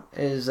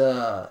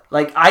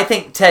 I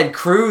think Ted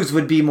Cruz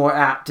would be more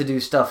apt to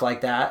do stuff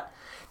like that.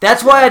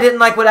 That's why I didn't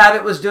like what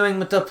Abbott was doing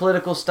with the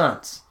political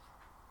stunts.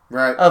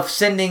 Right. Of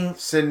sending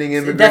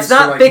immigrants. That's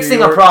not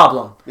fixing a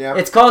problem. Yeah.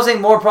 It's causing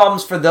more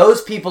problems for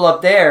those people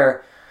up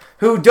there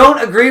who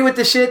don't agree with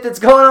the shit that's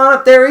going on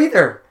up there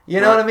either. You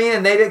know what I mean?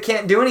 And they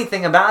can't do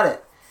anything about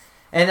it.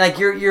 And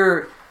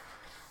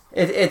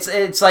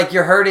it's like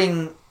you're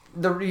hurting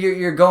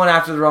you're going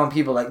after the wrong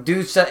people.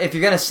 If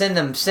you're gonna send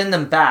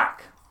them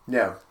back.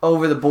 Yeah.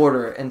 Over the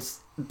border and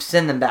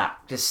send them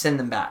back. Just send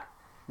them back.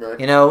 Right.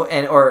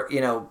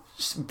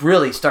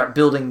 Really start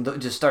building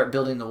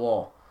the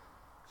wall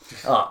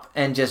up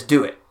and just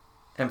do it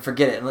and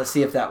forget it and let's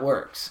see if that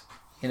works.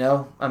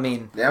 I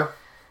mean. Yeah.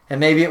 And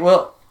maybe it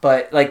will.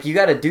 But you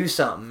got to do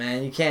something,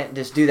 man. You can't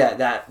just do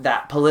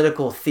that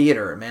political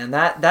theater, man.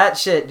 That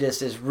shit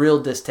just is real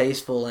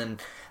distasteful.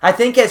 And I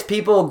think as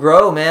people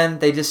grow, man,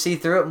 they just see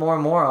through it more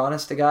and more.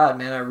 Honest to God,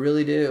 man, I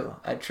really do.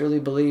 I truly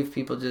believe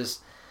people just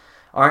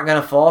aren't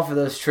gonna fall for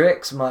those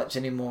tricks much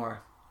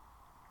anymore.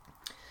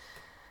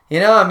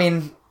 I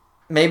mean,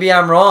 maybe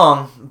I'm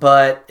wrong,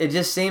 but it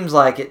just seems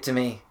like it to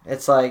me.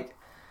 It's like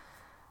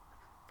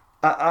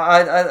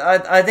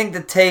I think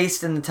the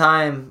taste and the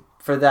time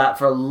for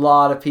a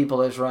lot of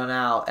people has run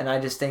out, and I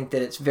just think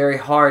that it's very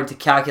hard to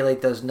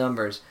calculate those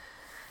numbers.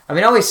 I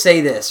mean, I always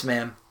say this,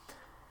 man.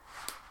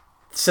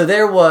 So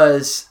there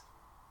was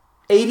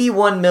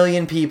 81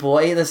 million people,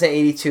 let's say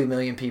 82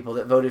 million people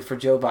that voted for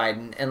Joe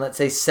Biden, and let's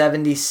say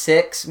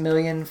 76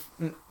 million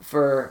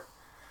for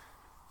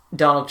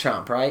Donald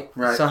Trump, right?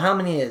 Right. So how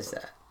many is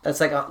that? That's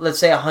like, let's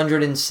say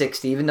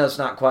 160, even though it's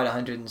not quite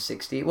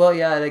 160. Well,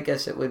 yeah, I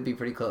guess it would be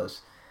pretty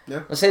close.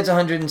 Yeah. Let's say it's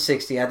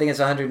 160. I think it's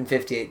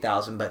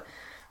 158,000, but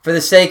for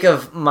the sake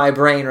of my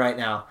brain right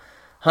now,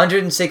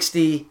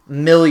 160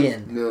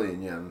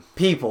 million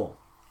people.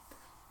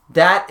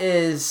 That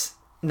is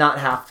not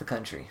half the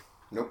country.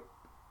 Nope.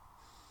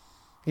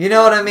 You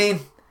know what I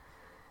mean?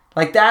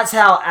 Like, that's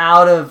how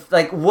out of...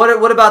 Like,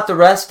 what about the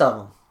rest of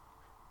them?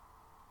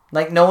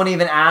 Like, no one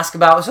even asked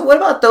about... So what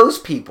about those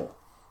people?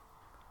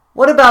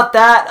 What about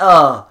that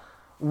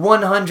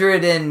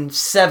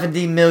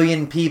 170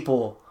 million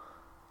people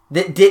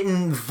that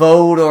didn't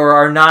vote or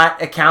are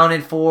not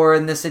accounted for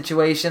in this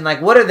situation?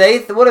 Like, what are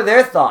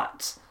their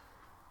thoughts?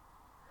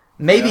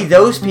 Maybe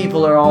those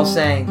people are all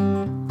saying,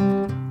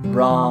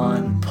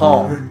 Ron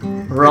Paul,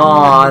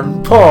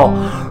 Ron Paul,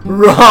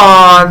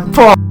 Ron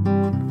Paul.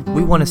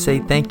 We want to say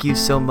thank you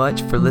so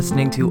much for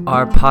listening to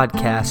our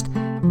podcast,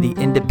 The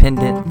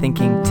Independent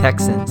Thinking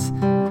Texans.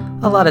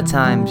 A lot of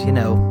times,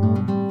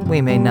 we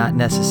may not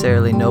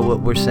necessarily know what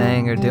we're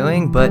saying or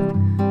doing, but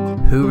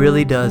who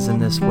really does in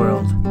this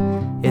world?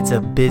 It's a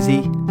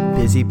busy,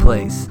 busy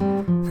place.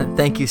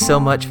 Thank you so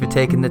much for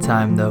taking the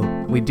time, though.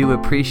 We do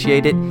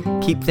appreciate it.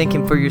 Keep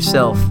thinking for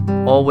yourself,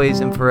 always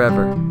and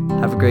forever.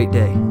 Have a great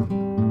day.